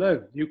is not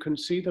alone. You can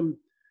see them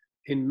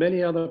in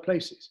many other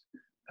places.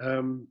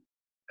 But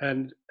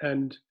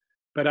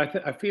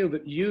I feel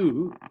that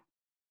you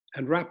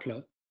and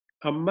Rappler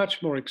are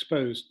much more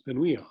exposed than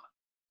we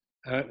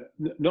are.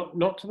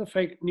 Not to the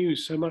fake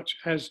news so much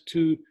as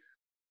to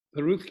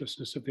the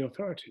ruthlessness of the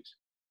authorities.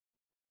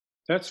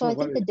 That's so I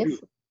think the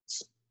difference.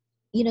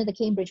 The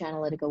Cambridge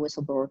Analytica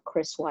whistleblower,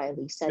 Chris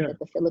Wiley, said that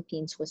the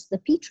Philippines was the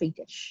petri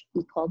dish.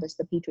 He called us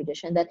the petri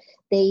dish, and that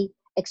they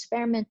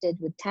experimented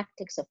with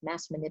tactics of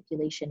mass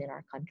manipulation in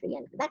our country.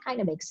 And that kind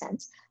of makes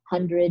sense.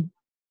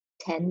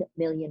 110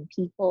 million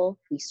people,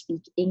 we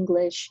speak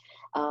English,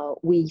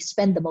 we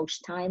spend the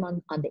most time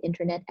on the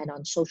internet and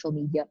on social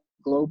media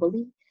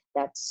globally.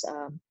 That's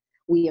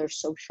We Are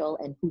Social,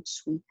 and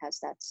Hootsuite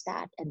has that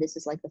stat. And this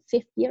is like the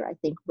 5th year, I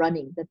think,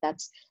 running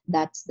that's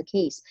the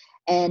case.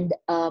 And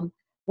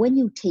when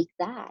you take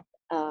that,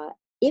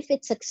 if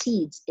it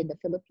succeeds in the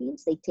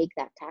Philippines, they take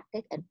that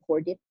tactic and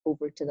port it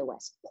over to the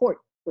West. Port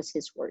was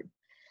his word.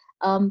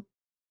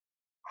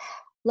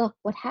 Look,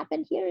 what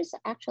happened here is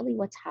actually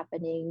what's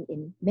happening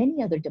in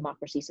many other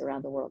democracies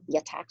around the world. The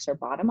attacks are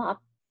bottom up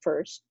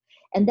first.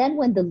 And then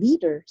when the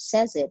leader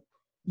says it,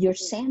 you're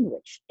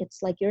sandwiched.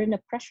 It's like you're in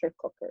a pressure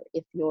cooker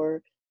if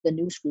you're the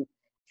news group.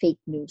 Fake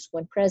news.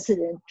 When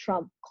President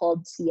Trump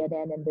called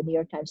CNN and the New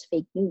York Times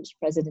fake news,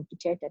 President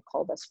Duterte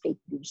called us fake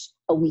news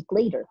a week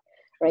later,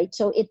 right?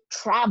 So it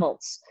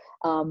travels.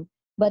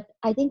 But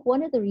I think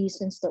one of the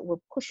reasons that we're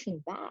pushing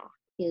back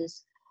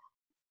is,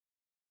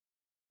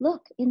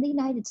 look, in the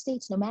United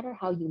States, no matter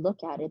how you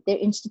look at it, their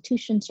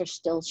institutions are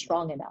still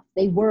strong enough.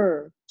 They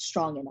were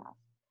strong enough.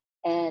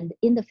 And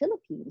in the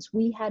Philippines,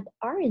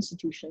 our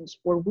institutions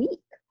were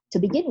weak to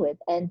begin with,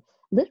 and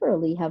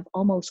literally have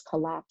almost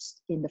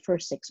collapsed in the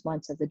first 6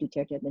 months of the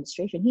Duterte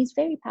administration. He's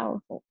very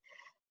powerful.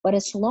 But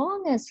as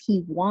long as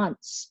he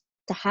wants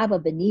to have a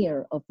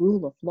veneer of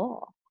rule of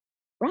law,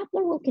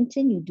 Rappler will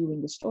continue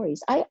doing the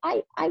stories. I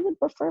would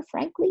prefer,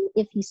 frankly,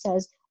 if he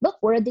says, look,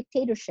 we're a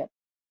dictatorship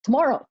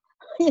tomorrow,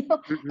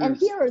 and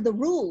here are the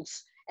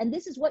rules, and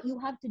this is what you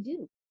have to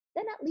do.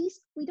 Then at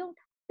least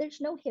there's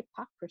no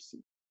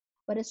hypocrisy.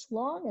 But as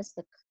long as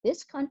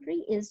this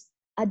country is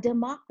a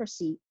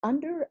democracy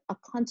under a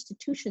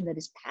constitution that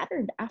is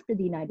patterned after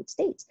the United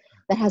States,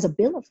 that has a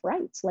Bill of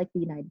Rights like the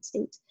United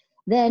States,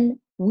 then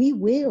we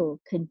will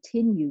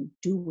continue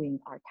doing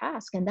our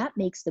task. And that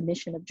makes the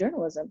mission of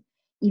journalism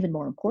even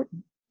more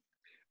important.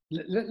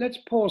 Let's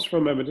pause for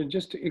a moment and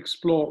just to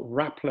explore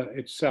Rappler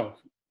itself.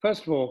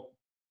 First of all,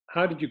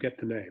 how did you get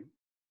the name?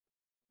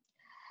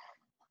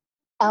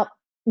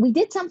 We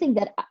did something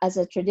that, as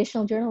a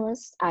traditional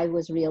journalist, I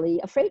was really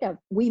afraid of.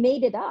 We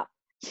made it up,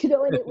 and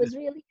it was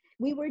really,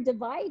 we were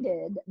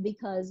divided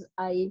because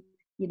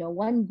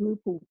one group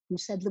who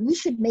said we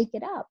should make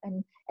it up,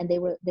 and they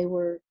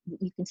were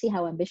you can see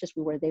how ambitious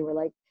we were. They were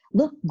like,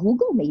 look,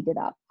 Google made it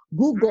up.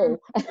 Google.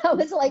 And I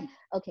was like,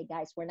 okay,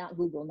 guys, we're not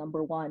Google,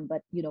 number one,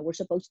 but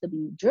we're supposed to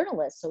be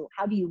journalists. So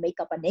how do you make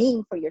up a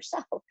name for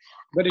yourself?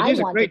 But it I is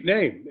a wanted, great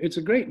name. It's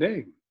a great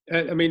name.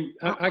 I mean,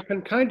 I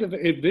can kind of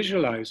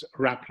visualize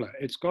Rappler.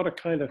 It's got a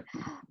kind of,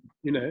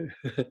 you know.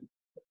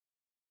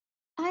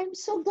 I'm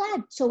so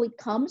glad. So it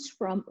comes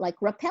from like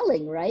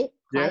rappelling, right?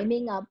 Yeah,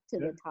 Climbing up to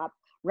yeah. the top.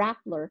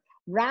 Rappler.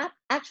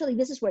 Actually,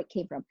 this is where it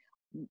came from.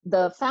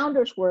 The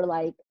founders were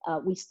like,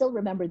 we still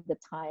remember the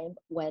time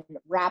when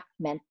rap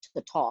meant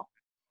to talk.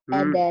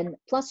 And Mm. then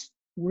plus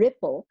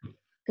ripple,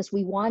 because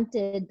we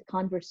wanted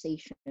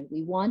conversation.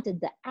 We wanted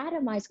the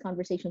atomized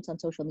conversations on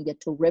social media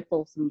to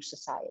ripple through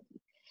society.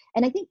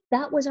 And I think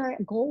that was our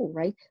goal,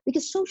 right?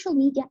 Because social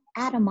media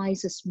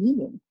atomizes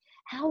meaning.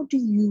 How do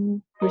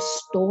you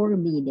restore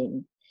meaning?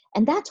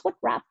 And that's what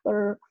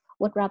Rappler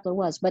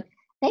was. But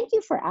thank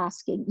you for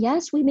asking.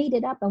 Yes, we made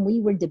it up, and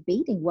we were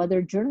debating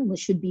whether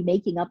journalists should be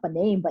making up a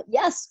name, but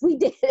yes, we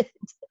did.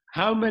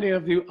 How many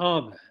of you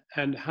are there,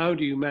 and how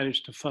do you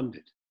manage to fund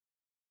it?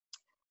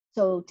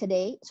 So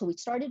we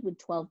started with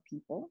 12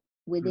 people.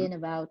 Within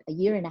about a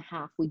year and a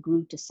half, we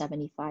grew to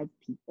 75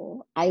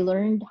 people. I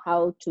learned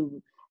how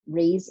to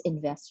raise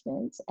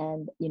investments,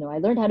 and I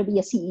learned how to be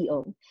a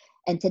CEO.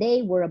 And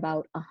today we're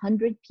about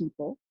 100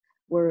 people.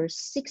 We're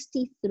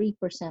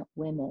 63%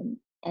 women,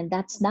 and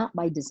that's not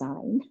by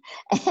design.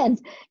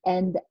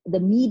 And the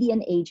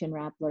median age in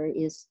Rappler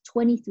is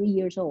 23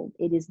 years old.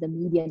 It is the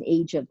median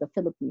age of the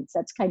Philippines.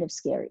 That's kind of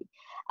scary.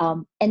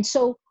 And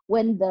so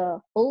when the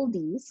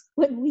oldies,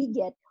 when we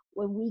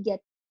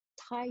get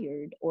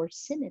tired or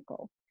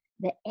cynical,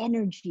 the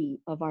energy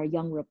of our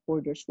young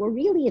reporters, we're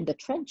really in the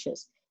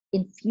trenches,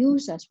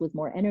 infuse us with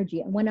more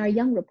energy. And when our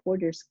young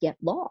reporters get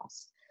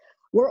lost,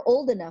 we're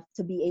old enough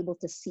to be able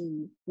to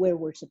see where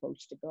we're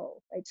supposed to go,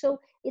 right? So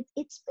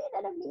it's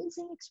been an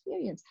amazing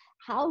experience.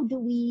 How do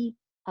we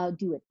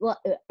do it?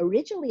 Well,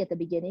 originally at the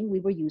beginning,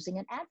 we were using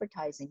an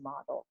advertising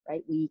model,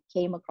 right? We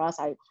came across,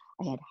 I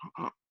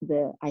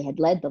had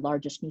led the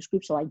largest news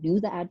group, so I knew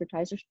the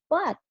advertisers.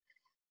 But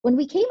when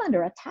we came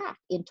under attack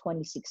in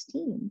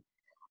 2016,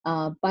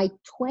 by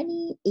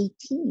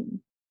 2018,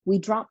 we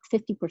dropped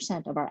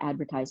 50% of our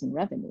advertising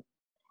revenue.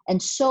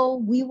 And so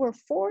we were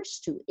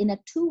forced to, in a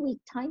 2-week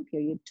time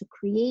period, to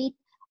create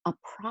a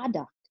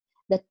product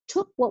that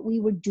took what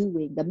we were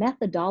doing, the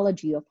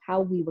methodology of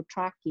how we were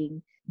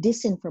tracking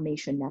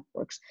disinformation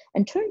networks,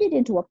 and turned it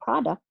into a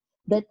product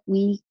that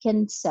we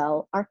can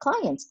sell our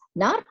clients,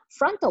 not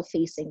frontal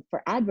facing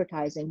for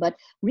advertising, but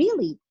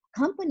really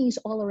companies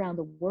all around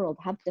the world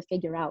have to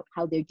figure out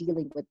how they're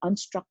dealing with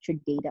unstructured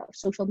data of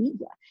social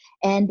media.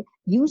 And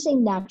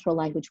using natural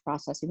language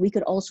processing, we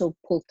could also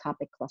pull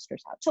topic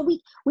clusters out. So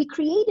we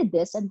created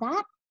this, and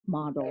that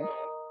model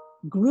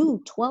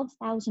grew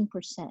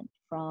 12,000%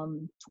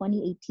 from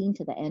 2018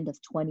 to the end of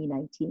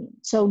 2019.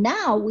 So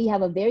now we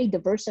have a very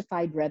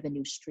diversified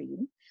revenue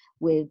stream,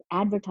 with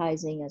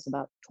advertising as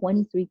about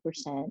 23%,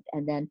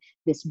 and then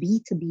this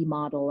B2B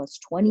model as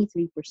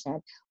 23%,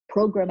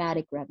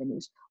 programmatic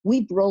revenues.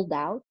 We've rolled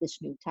out this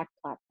new tech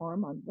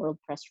platform on World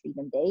Press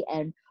Freedom Day,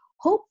 and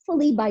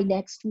hopefully by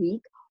next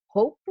week,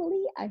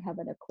 hopefully I have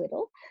an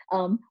acquittal,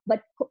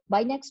 but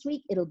by next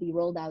week it'll be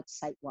rolled out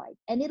site-wide.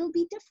 And it'll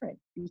be different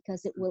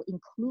because it will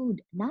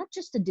include not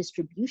just the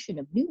distribution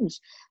of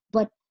news,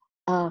 but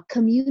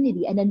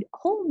community and a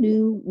whole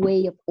new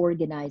way of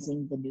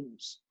organizing the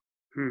news.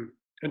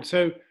 And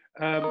so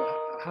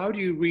how do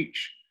you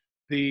reach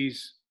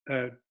these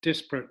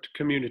disparate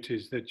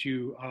communities that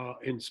you are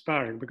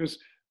inspiring? Because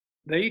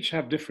they each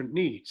have different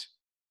needs.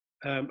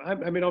 I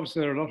mean,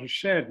 obviously there are a lot of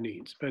shared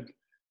needs, but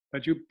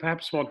you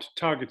perhaps want to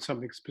target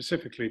something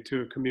specifically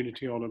to a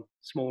community on a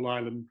small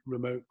island,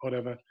 remote,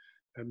 whatever,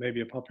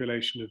 maybe a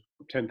population of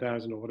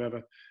 10,000 or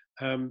whatever.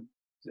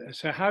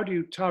 So how do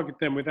you target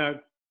them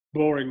without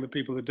boring the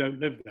people that don't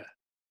live there?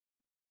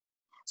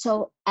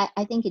 So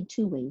I think in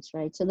two ways,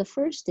 right? So the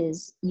first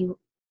is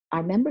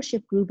our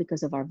membership grew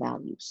because of our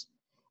values.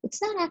 It's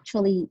not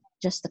actually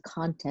just the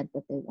content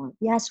that they want.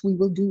 Yes, we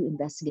will do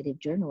investigative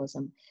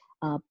journalism,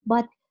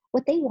 but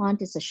what they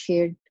want is a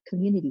shared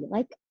community,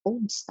 like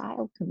old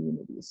style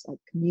communities, like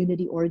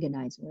community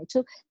organizing, right?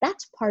 So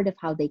that's part of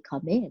how they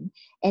come in.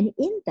 And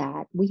in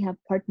that, we have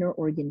partner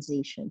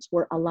organizations.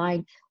 We're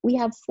aligned. We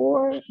have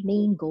 4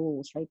 main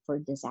goals, right? For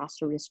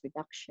disaster risk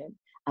reduction,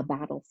 a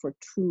battle for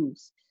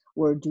truth.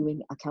 We're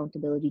doing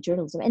accountability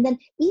journalism. And then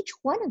each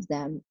one of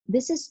them,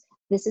 this is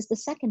the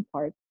second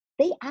part,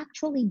 they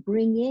actually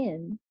bring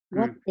in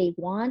what they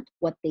want,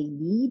 what they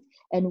need,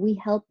 and we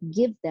help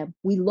give them,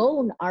 we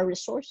loan our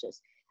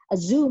resources. A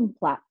Zoom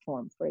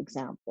platform, for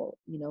example,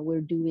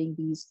 we're doing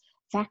these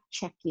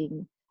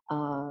fact-checking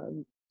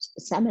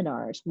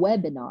seminars,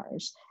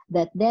 webinars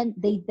that then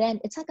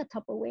it's like a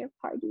Tupperware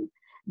party.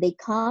 They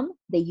come,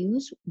 they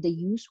use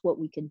what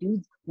we can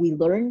do. We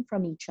learn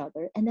from each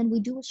other, and then we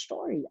do a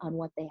story on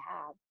what they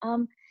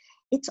have.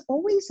 It's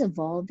always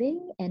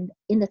evolving, and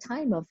in the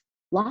time of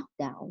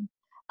lockdown,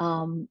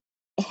 um,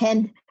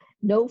 and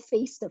no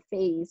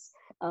face-to-face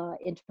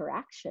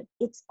interaction,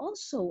 it's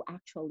also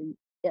actually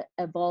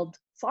evolved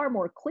far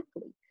more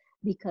quickly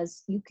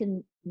because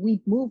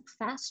we've moved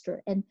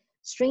faster. And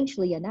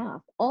strangely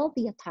enough, all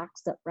the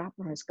attacks that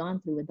Rappler has gone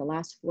through in the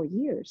last 4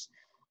 years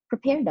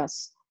prepared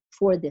us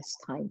for this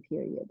time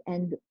period.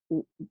 And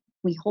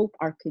we hope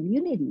our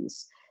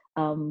communities,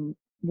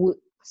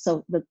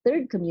 so the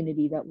third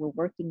community that we're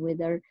working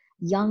with are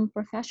young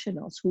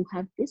professionals who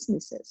have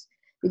businesses,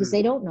 because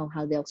they don't know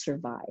how they'll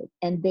survive.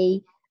 And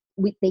they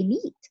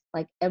meet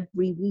like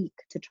every week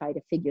to try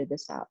to figure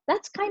this out.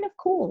 That's kind of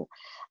cool.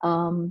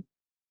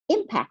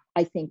 Impact,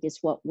 I think, is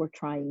what we're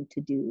trying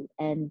to do.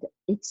 And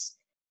it's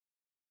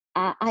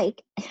a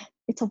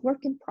work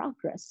in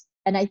progress.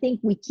 And I think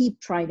we keep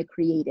trying to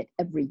create it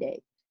every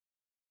day.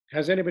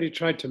 Has anybody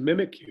tried to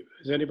mimic you?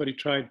 Has anybody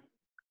tried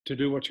to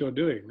do what you're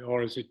doing?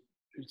 Or is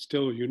it's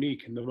still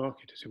unique in the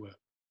market, as it were?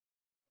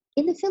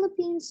 In the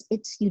Philippines,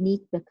 it's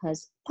unique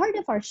because part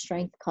of our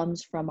strength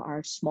comes from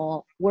our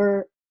small,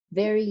 we're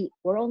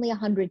only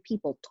 100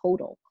 people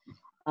total.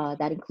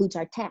 That includes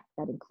our tech,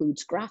 that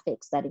includes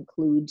graphics, that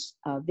includes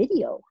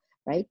video,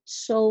 right?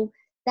 So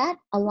that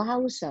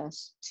allows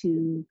us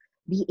to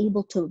be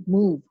able to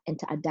move and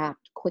to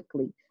adapt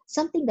quickly.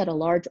 Something that a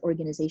large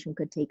organization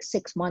could take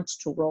 6 months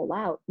to roll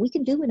out, we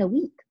can do in a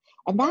week.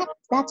 And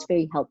that's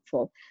very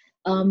helpful.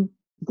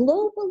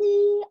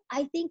 Globally,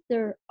 I think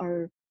there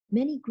are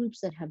many groups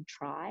that have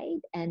tried,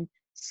 and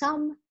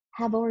some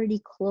have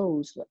already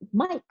closed.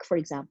 Mike, for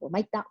example,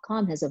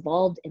 Mike.com has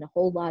evolved in a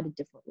whole lot of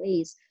different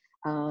ways.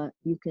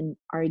 You can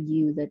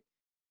argue that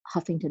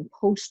Huffington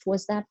Post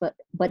was that,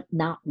 but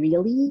not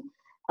really.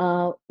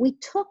 We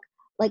took,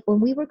 like when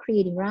we were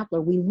creating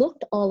Rappler, we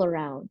looked all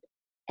around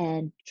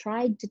and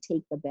tried to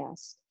take the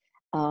best,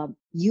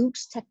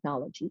 use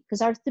technology,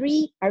 because our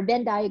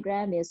Venn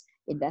diagram is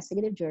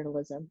investigative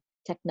journalism,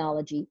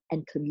 technology,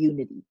 and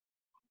community.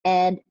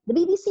 And the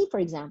BBC, for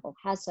example,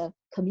 has a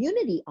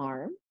community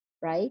arm,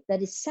 right,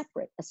 that is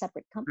a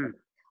separate company.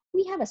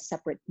 We have a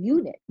separate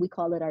unit. We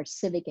call it our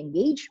civic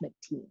engagement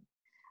team,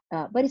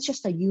 but it's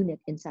just a unit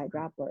inside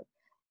Rappler.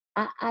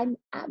 I'm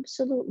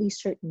absolutely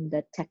certain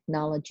that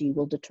technology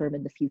will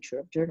determine the future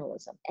of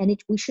journalism, and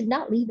we should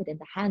not leave it in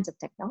the hands of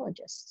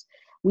technologists.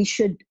 We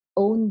should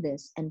own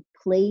this and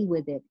play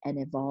with it and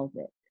evolve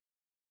it.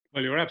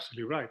 Well, you're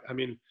absolutely right. I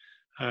mean,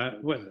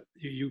 well,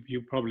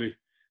 you probably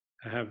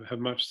have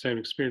much the same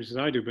experience as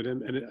I do, but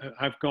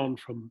I've gone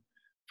from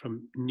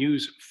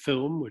news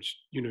film, which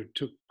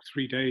took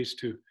 3 days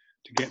to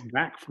get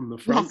back from the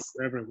front, Yes.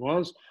 wherever it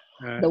was.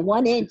 The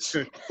 1 inch.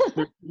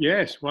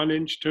 Yes, 1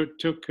 inch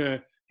took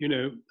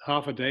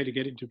half a day to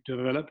get it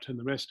developed, and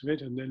the rest of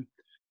it, and then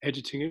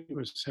editing it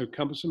was so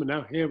cumbersome. And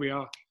now here we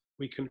are.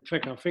 We can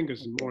click our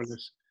fingers and more or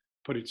less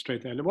put it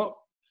straight there. And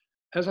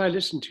as I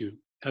listen to you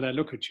and I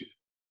look at you,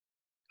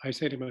 I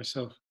say to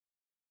myself,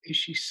 is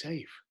she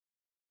safe?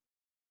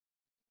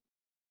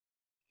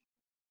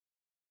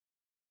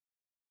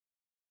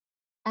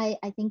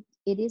 I think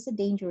it is a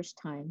dangerous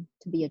time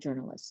to be a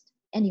journalist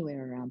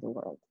anywhere around the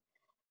world.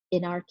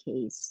 In our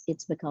case,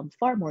 it's become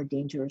far more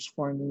dangerous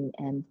for me.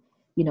 And,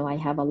 I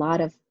have a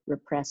lot of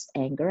repressed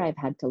anger. I've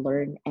had to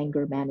learn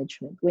anger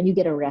management. When you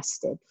get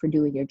arrested for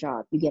doing your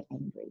job, you get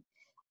angry.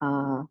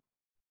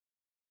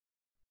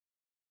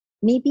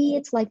 Maybe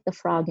it's like the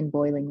frog in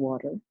boiling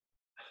water,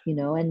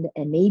 and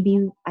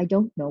maybe I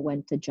don't know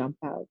when to jump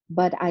out.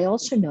 But I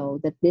also know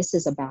that this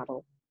is a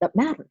battle that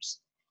matters.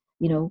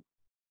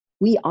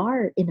 We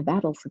are in a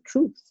battle for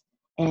truth.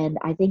 And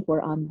I think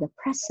we're on the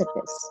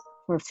precipice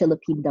for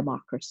Philippine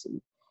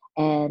democracy.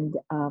 And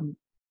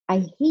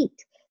I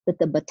hate that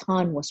the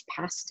baton was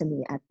passed to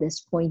me at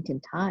this point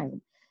in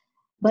time.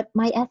 But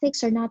my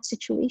ethics are not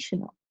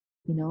situational,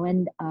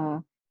 and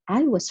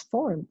I was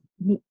formed,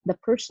 the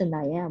person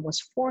I am was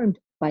formed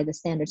by the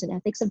standards and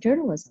ethics of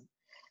journalism.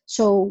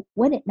 So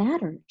when it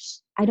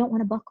matters, I don't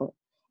want to buckle.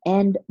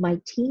 And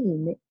my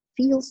team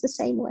feels the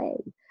same way.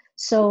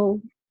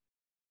 So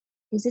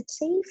is it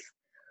safe?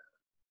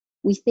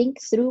 We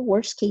think through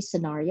worst case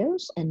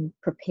scenarios and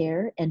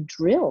prepare and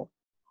drill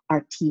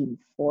our team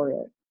for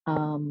it.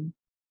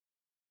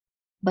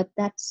 But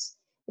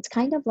it's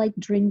kind of like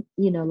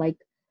like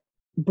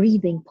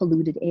breathing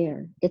polluted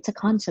air. It's a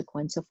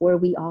consequence of where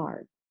we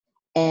are.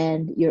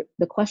 And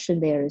the question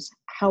there is,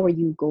 how are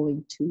you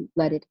going to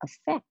let it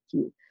affect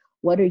you?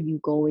 Where do you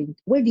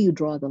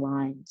draw the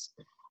lines?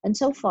 And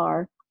so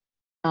far,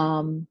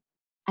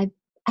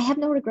 I have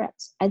no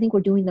regrets. I think we're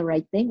doing the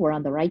right thing. We're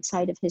on the right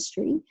side of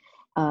history.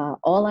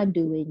 All I'm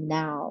doing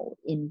now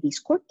in these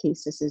court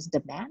cases is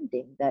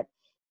demanding that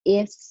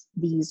if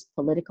these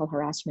political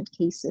harassment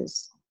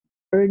cases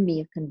earn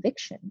me a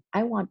conviction,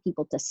 I want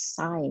people to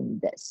sign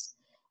this.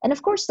 And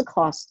of course, the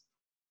cost,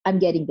 I'm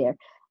getting there.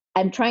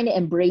 I'm trying to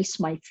embrace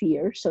my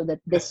fear so that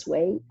this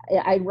way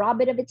I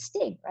rob it of its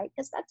sting, right?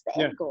 Because that's the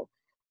end goal.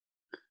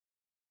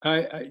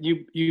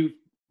 You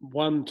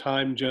won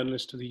Time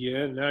Journalist of the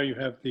Year. Now you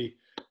have the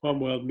One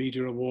World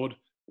Media Award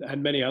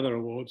and many other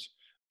awards.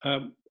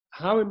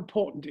 how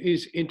important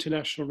is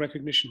international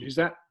recognition? Is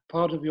that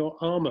part of your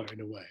armor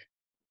in a way?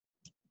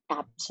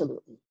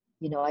 Absolutely.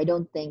 I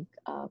don't think,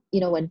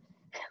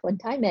 when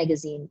Time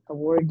Magazine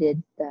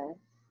awarded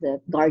the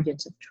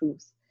Guardians of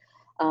Truth,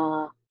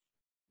 uh,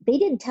 they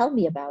didn't tell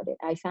me about it.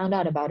 I found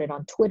out about it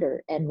on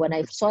Twitter, and when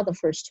I saw the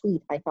first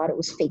tweet, I thought it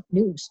was fake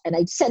news, and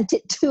I sent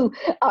it to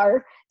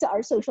our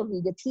social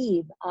media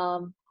team.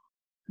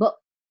 But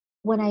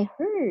when I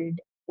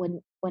heard,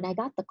 when I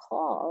got the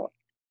call,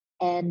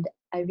 and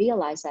I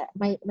realized that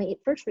my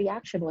first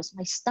reaction was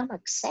my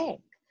stomach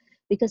sank,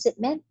 because it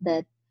meant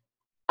that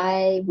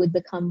I would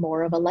become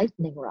more of a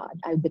lightning rod.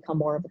 I would become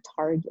more of a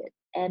target.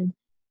 And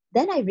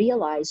then I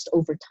realized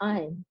over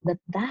time that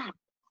that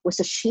was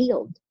a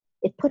shield.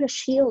 It put a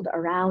shield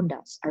around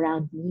us,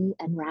 around me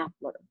and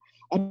Rappler.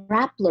 And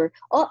Rappler,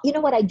 oh, you know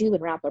what I do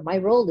in Rappler? My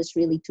role is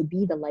really to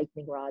be the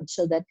lightning rod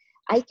so that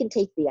I can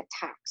take the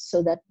attacks,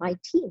 so that my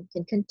team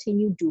can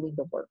continue doing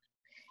the work.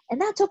 And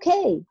that's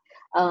okay.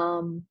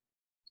 Um,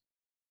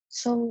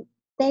 so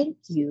thank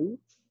you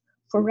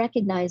for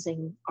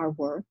recognizing our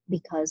work,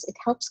 because it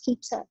helps keep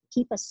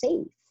us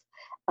safe.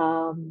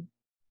 Um,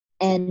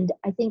 and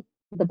I think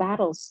the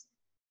battles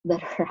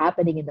that are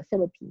happening in the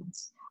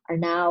Philippines are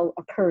now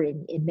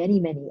occurring in many,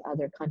 many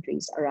other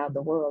countries around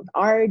the world.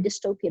 Our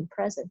dystopian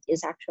present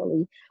is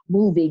actually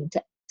moving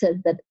to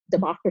the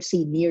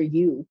democracy near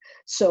you.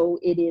 So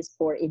it is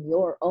for in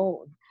your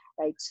own,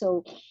 right?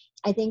 So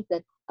I think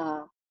that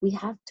we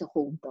have to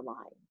hold the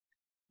line.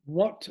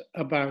 What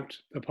about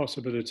the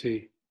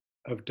possibility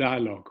of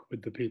dialogue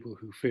with the people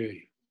who fear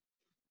you?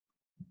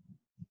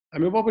 I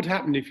mean, what would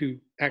happen if you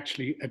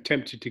actually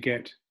attempted to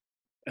get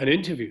an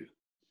interview?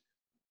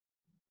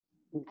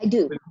 I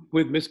do.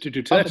 With Mr.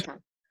 Duterte? All the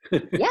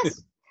time.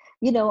 Yes.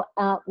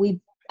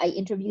 I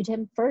interviewed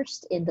him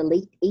first in the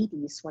late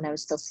 80s when I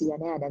was still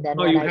CNN. And then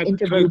when I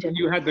interviewed him.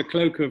 You had the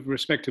cloak of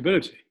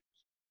respectability.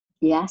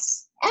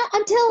 Yes.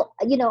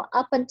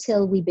 Up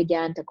until we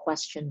began to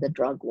question the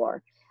drug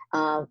war.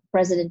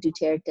 President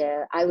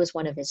Duterte, I was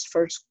one of his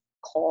first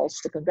calls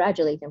to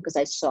congratulate him because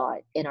I saw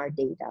it in our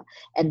data.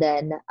 And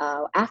then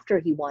after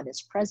he won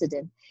as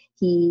president,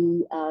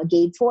 he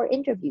gave 4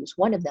 interviews.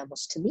 One of them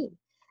was to me.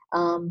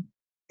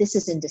 This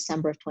is in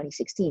December of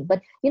 2016.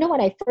 But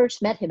when I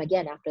first met him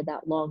again after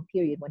that long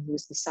period when he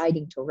was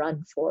deciding to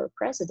run for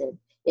president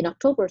in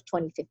October of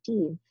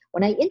 2015,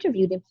 when I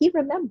interviewed him, he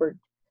remembered.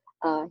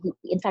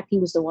 In fact, he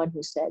was the one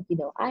who said,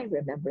 I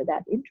remember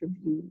that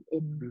interview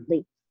in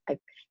late.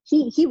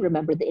 He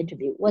remembered the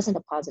interview. It wasn't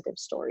a positive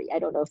story. I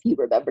don't know if he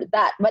remembered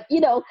that, but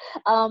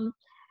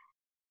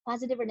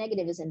positive or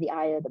negative is in the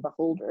eye of the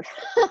beholder.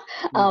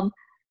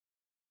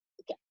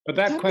 But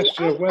that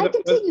question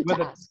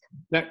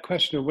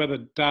of whether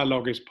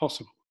dialogue is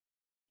possible,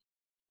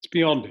 it's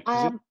beyond it,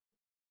 is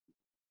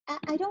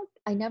it?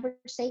 I never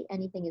say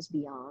anything is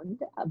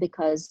beyond,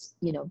 because,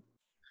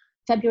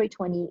 February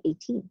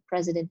 2018,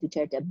 President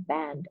Duterte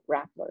banned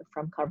Rappler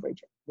from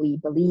coverage. We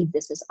believe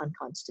this is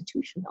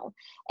unconstitutional.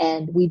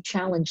 And we've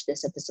challenged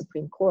this at the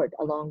Supreme Court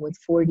along with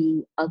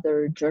 40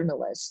 other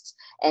journalists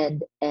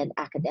and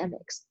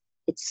academics.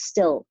 It's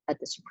still at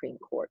the Supreme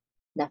Court.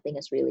 Nothing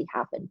has really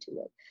happened to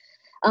it.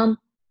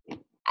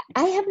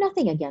 I have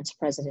nothing against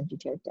President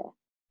Duterte,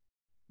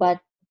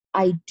 but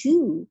I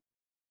do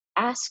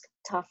ask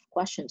tough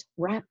questions.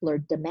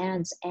 Rappler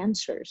demands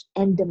answers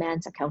and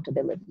demands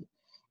accountability.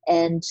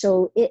 And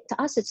so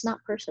to us, it's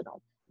not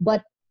personal.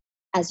 But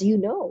as you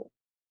know,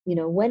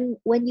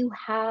 when you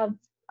have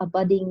a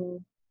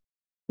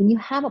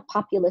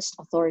populist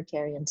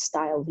authoritarian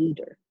style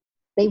leader,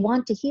 they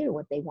want to hear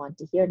what they want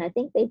to hear. And I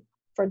think they've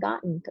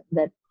forgotten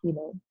that,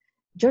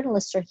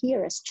 journalists are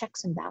here as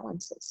checks and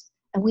balances.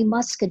 And we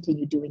must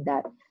continue doing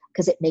that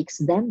because it makes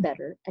them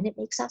better and it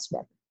makes us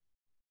better.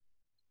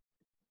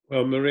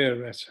 Well, Maria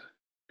Ressa,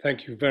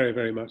 thank you very,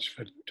 very much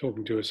for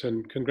talking to us,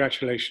 and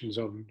congratulations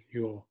on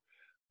your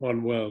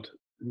One World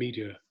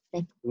Media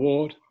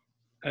Award.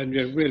 And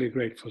we're really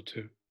grateful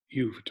to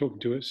you for talking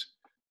to us.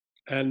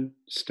 And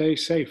stay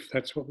safe.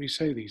 That's what we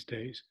say these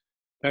days.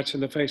 That's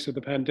in the face of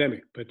the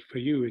pandemic. But for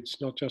you, it's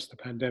not just the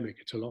pandemic,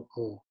 it's a lot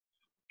more.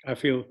 I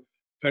feel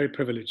very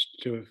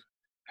privileged to have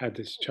had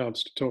this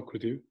chance to talk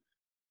with you.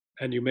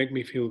 And you make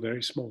me feel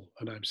very small,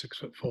 and I'm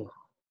 6'4".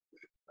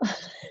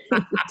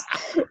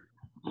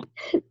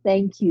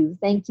 Thank you.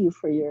 Thank you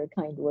for your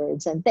kind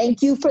words. And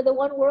thank you for the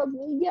One World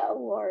Media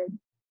Award.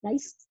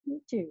 Nice to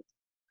meet you.